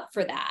beat you up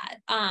for that.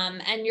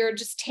 And you're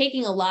just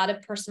taking a lot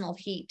of personal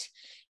heat.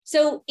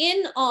 So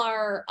in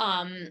our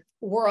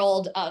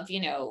world of,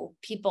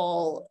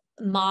 people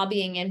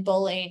mobbing and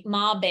bullying,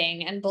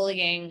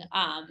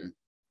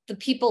 the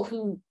people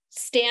who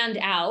stand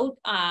out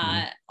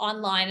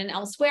online and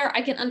elsewhere,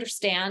 I can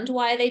understand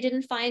why they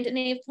didn't find a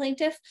named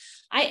plaintiff.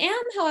 I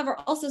am, however,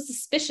 also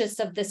suspicious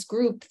of this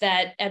group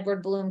that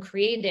Edward Bloom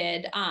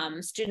created,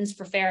 Students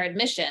for Fair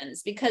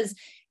Admissions, because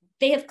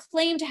they have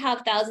claimed to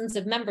have thousands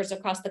of members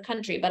across the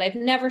country, but I've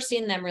never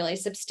seen them really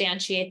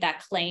substantiate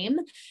that claim.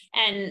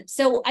 And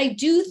so I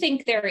do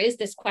think there is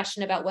this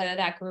question about whether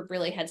that group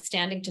really had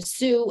standing to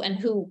sue and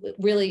who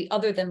really,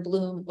 other than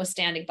Bloom, was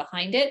standing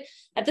behind it.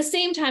 At the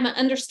same time, I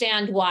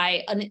understand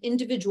why an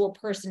individual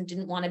person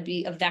didn't want to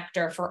be a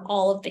vector for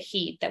all of the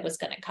heat that was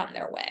going to come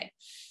their way.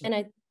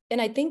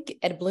 And I think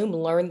Ed Bloom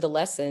learned the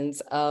lessons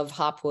of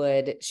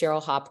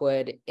Cheryl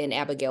Hopwood, and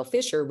Abigail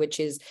Fisher, which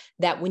is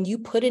that when you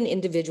put an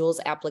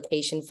individual's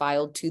application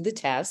file to the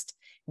test,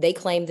 they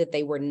claim that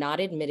they were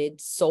not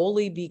admitted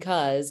solely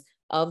because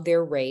of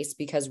their race,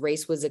 because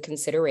race was a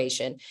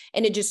consideration,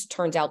 and it just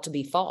turns out to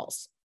be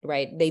false,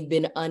 right? They've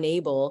been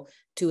unable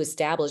to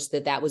establish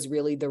that that was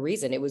really the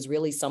reason. It was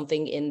really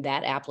something in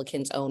that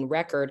applicant's own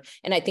record.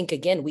 And I think,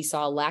 again, we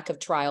saw a lack of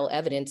trial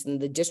evidence, and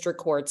the district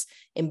courts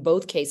in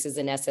both cases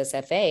in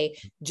SSFA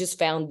just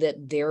found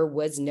that there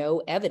was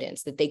no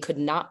evidence, that they could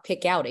not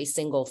pick out a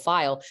single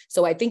file.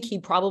 So I think he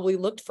probably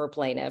looked for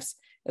plaintiffs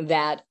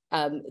that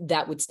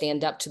would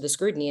stand up to the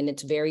scrutiny, and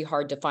it's very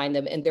hard to find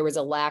them. And there was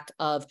a lack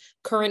of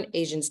current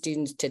Asian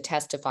students to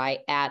testify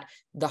at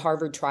the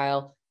Harvard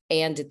trial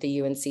and at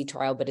the UNC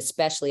trial, but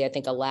especially I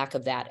think a lack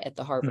of that at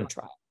the Harvard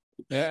trial.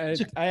 Yeah,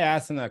 I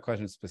asked him that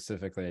question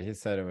specifically. He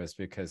said it was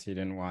because he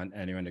didn't want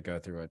anyone to go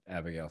through what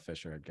Abigail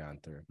Fisher had gone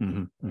through.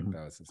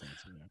 That was his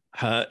answer.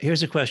 Yeah.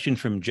 Here's a question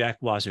from Jack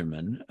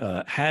Wasserman.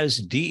 Has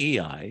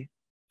DEI,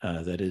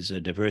 that is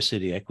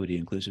diversity, equity,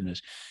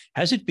 inclusiveness,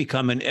 has it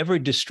become an ever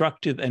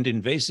destructive and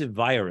invasive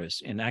virus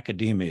in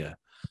academia?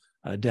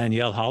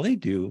 Danielle, Holley,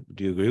 do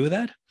you agree with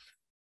that?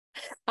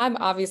 I'm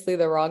obviously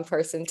the wrong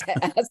person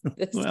to ask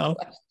this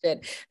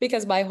question,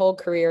 because my whole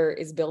career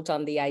is built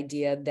on the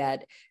idea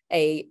that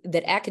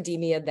that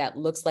academia that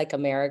looks like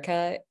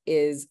America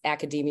is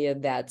academia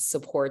that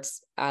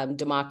supports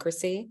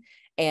democracy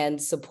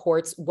and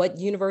supports what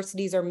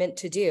universities are meant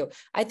to do.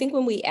 I think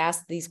when we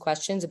ask these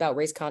questions about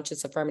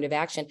race-conscious affirmative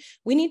action,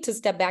 we need to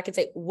step back and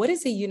say, what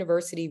is a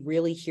university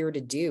really here to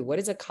do? What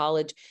is a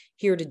college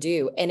here to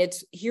do? And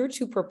it's here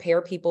to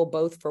prepare people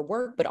both for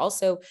work, but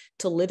also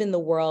to live in the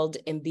world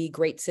and be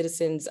great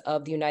citizens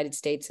of the United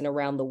States and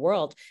around the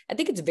world. I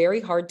think it's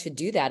very hard to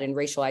do that in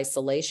racial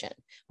isolation.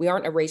 We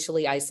aren't a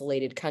racially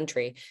isolated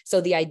country.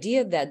 So the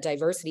idea that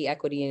diversity,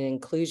 equity, and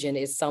inclusion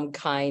is some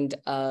kind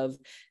of,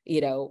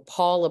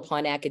 pall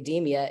upon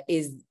academia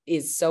is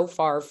so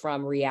far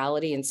from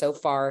reality, and so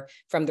far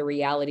from the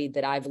reality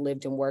that I've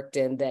lived and worked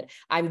in, that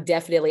I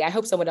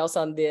hope someone else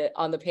on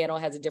the panel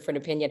has a different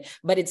opinion,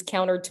 but it's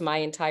counter to my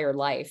entire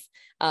life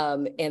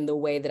and the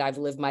way that I've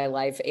lived my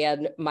life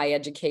and my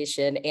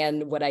education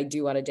and what I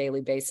do on a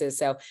daily basis.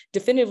 So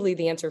definitively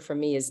the answer for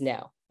me is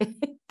no.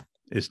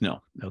 Is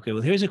no. Okay,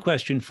 well, here's a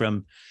question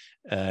from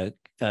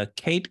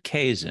Kate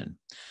Kazin,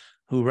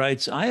 who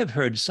writes, I have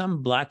heard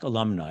some Black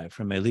alumni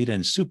from elite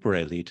and super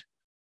elite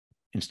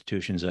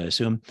institutions, I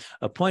assume,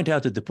 point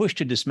out that the push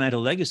to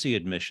dismantle legacy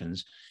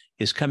admissions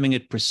is coming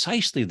at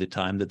precisely the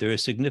time that there are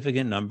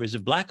significant numbers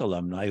of Black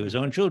alumni whose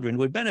own children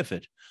would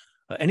benefit.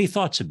 Any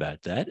thoughts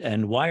about that?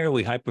 And why are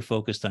we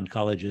hyper-focused on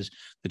colleges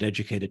that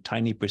educate a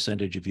tiny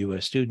percentage of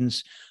U.S.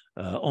 students?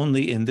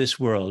 Only in this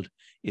world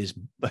is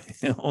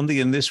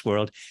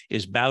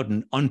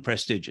Bowdoin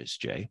unprestigious,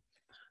 Jay.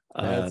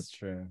 That's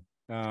true.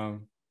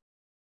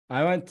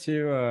 I went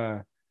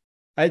to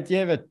I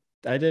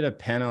did a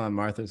panel on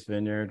Martha's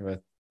Vineyard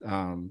with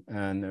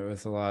and it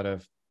was a lot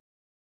of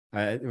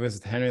it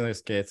was Henry Louis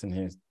Gates, and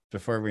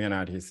before we went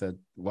out, he said,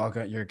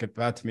 "Welcome, you're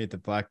about to meet the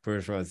Black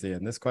bourgeoisie."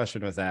 And this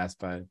question was asked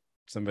by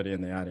somebody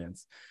in the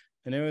audience.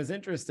 And it was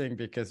interesting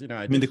because,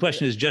 I mean, the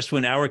question is just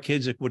when our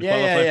kids would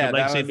qualify for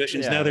legacy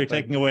admissions, now they're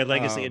taking away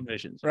legacy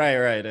admissions.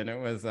 Right. And it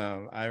was,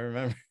 I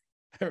remember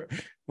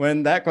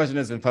when that question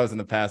has been posed in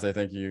the past, I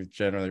think you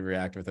generally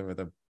react with it with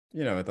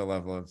with a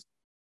level of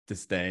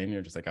disdain.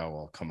 You're just like, oh,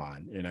 well, come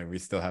on, we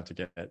still have to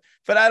get it.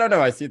 But I don't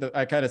know.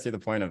 I kind of see the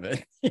point of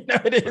it.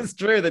 It is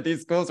true that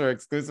these schools are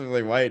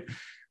exclusively white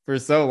for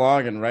so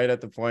long, and right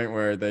at the point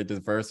where they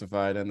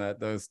diversified and that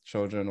those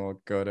children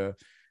will go to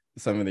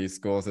some of these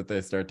schools that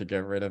they start to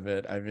get rid of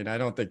it. I mean, I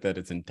don't think that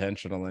it's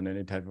intentional in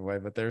any type of way,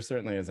 but there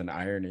certainly is an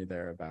irony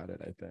there about it,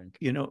 I think.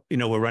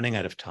 We're running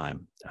out of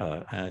time.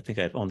 I think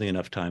I have only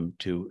enough time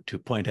to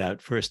point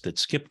out first that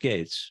Skip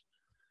Gates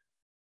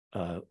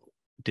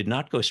did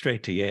not go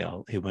straight to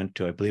Yale. He went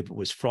to, I believe it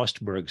was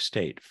Frostburg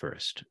State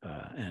first,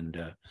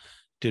 and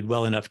did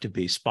well enough to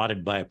be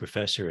spotted by a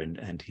professor,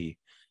 and he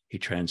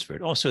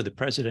transferred. Also, the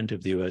president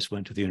of the U.S.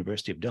 went to the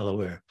University of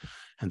Delaware,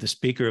 and the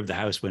Speaker of the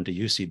House went to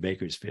UC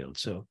Bakersfield.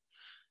 So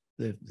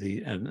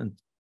the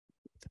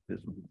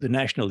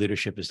national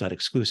leadership is not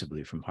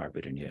exclusively from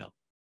Harvard and Yale.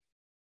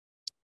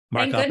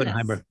 Mark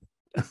Oppenheimer.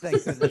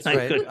 Thank goodness, Thank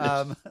right?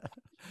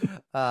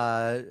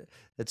 goodness.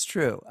 It's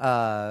true.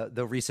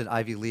 The recent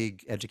Ivy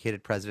League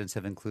educated presidents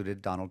have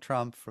included Donald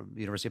Trump from the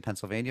University of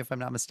Pennsylvania, if I'm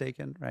not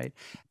mistaken, right?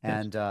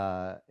 And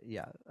Barack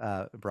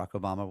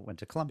Obama went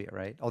to Columbia,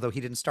 right? Although he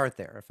didn't start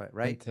there,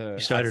 right? He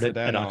started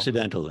at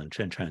Occidental and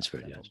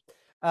transferred, yes.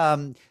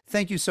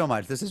 Thank you so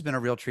much. This has been a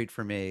real treat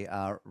for me.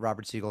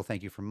 Robert Siegel,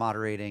 thank you for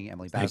moderating.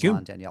 Emily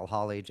Bazelon, Danielle,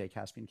 Holley, J.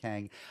 Caspian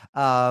Kang.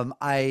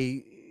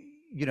 I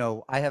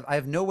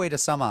have no way to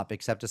sum up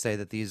except to say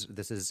that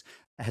this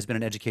has been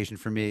an education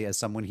for me as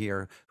someone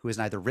here who has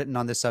neither written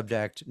on this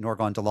subject nor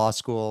gone to law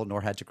school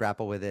nor had to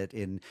grapple with it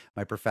in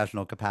my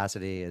professional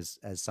capacity as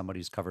somebody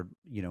who's covered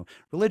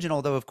religion,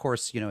 although of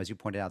course as you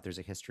pointed out, there's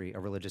a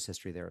religious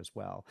history there as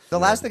well. The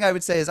last thing I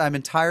would say is I'm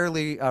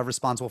entirely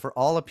responsible for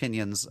all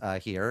opinions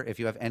here. If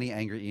you have any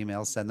angry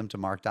emails, send them to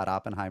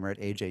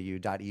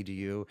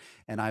mark.oppenheimer@aju.edu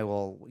and I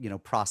will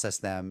process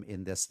them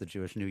in the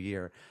Jewish New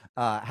Year.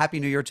 Happy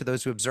New Year to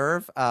those who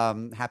observe.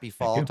 Happy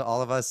fall to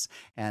all of us,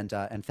 and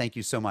thank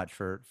you so much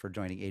for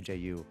joining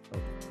AJU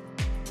Open.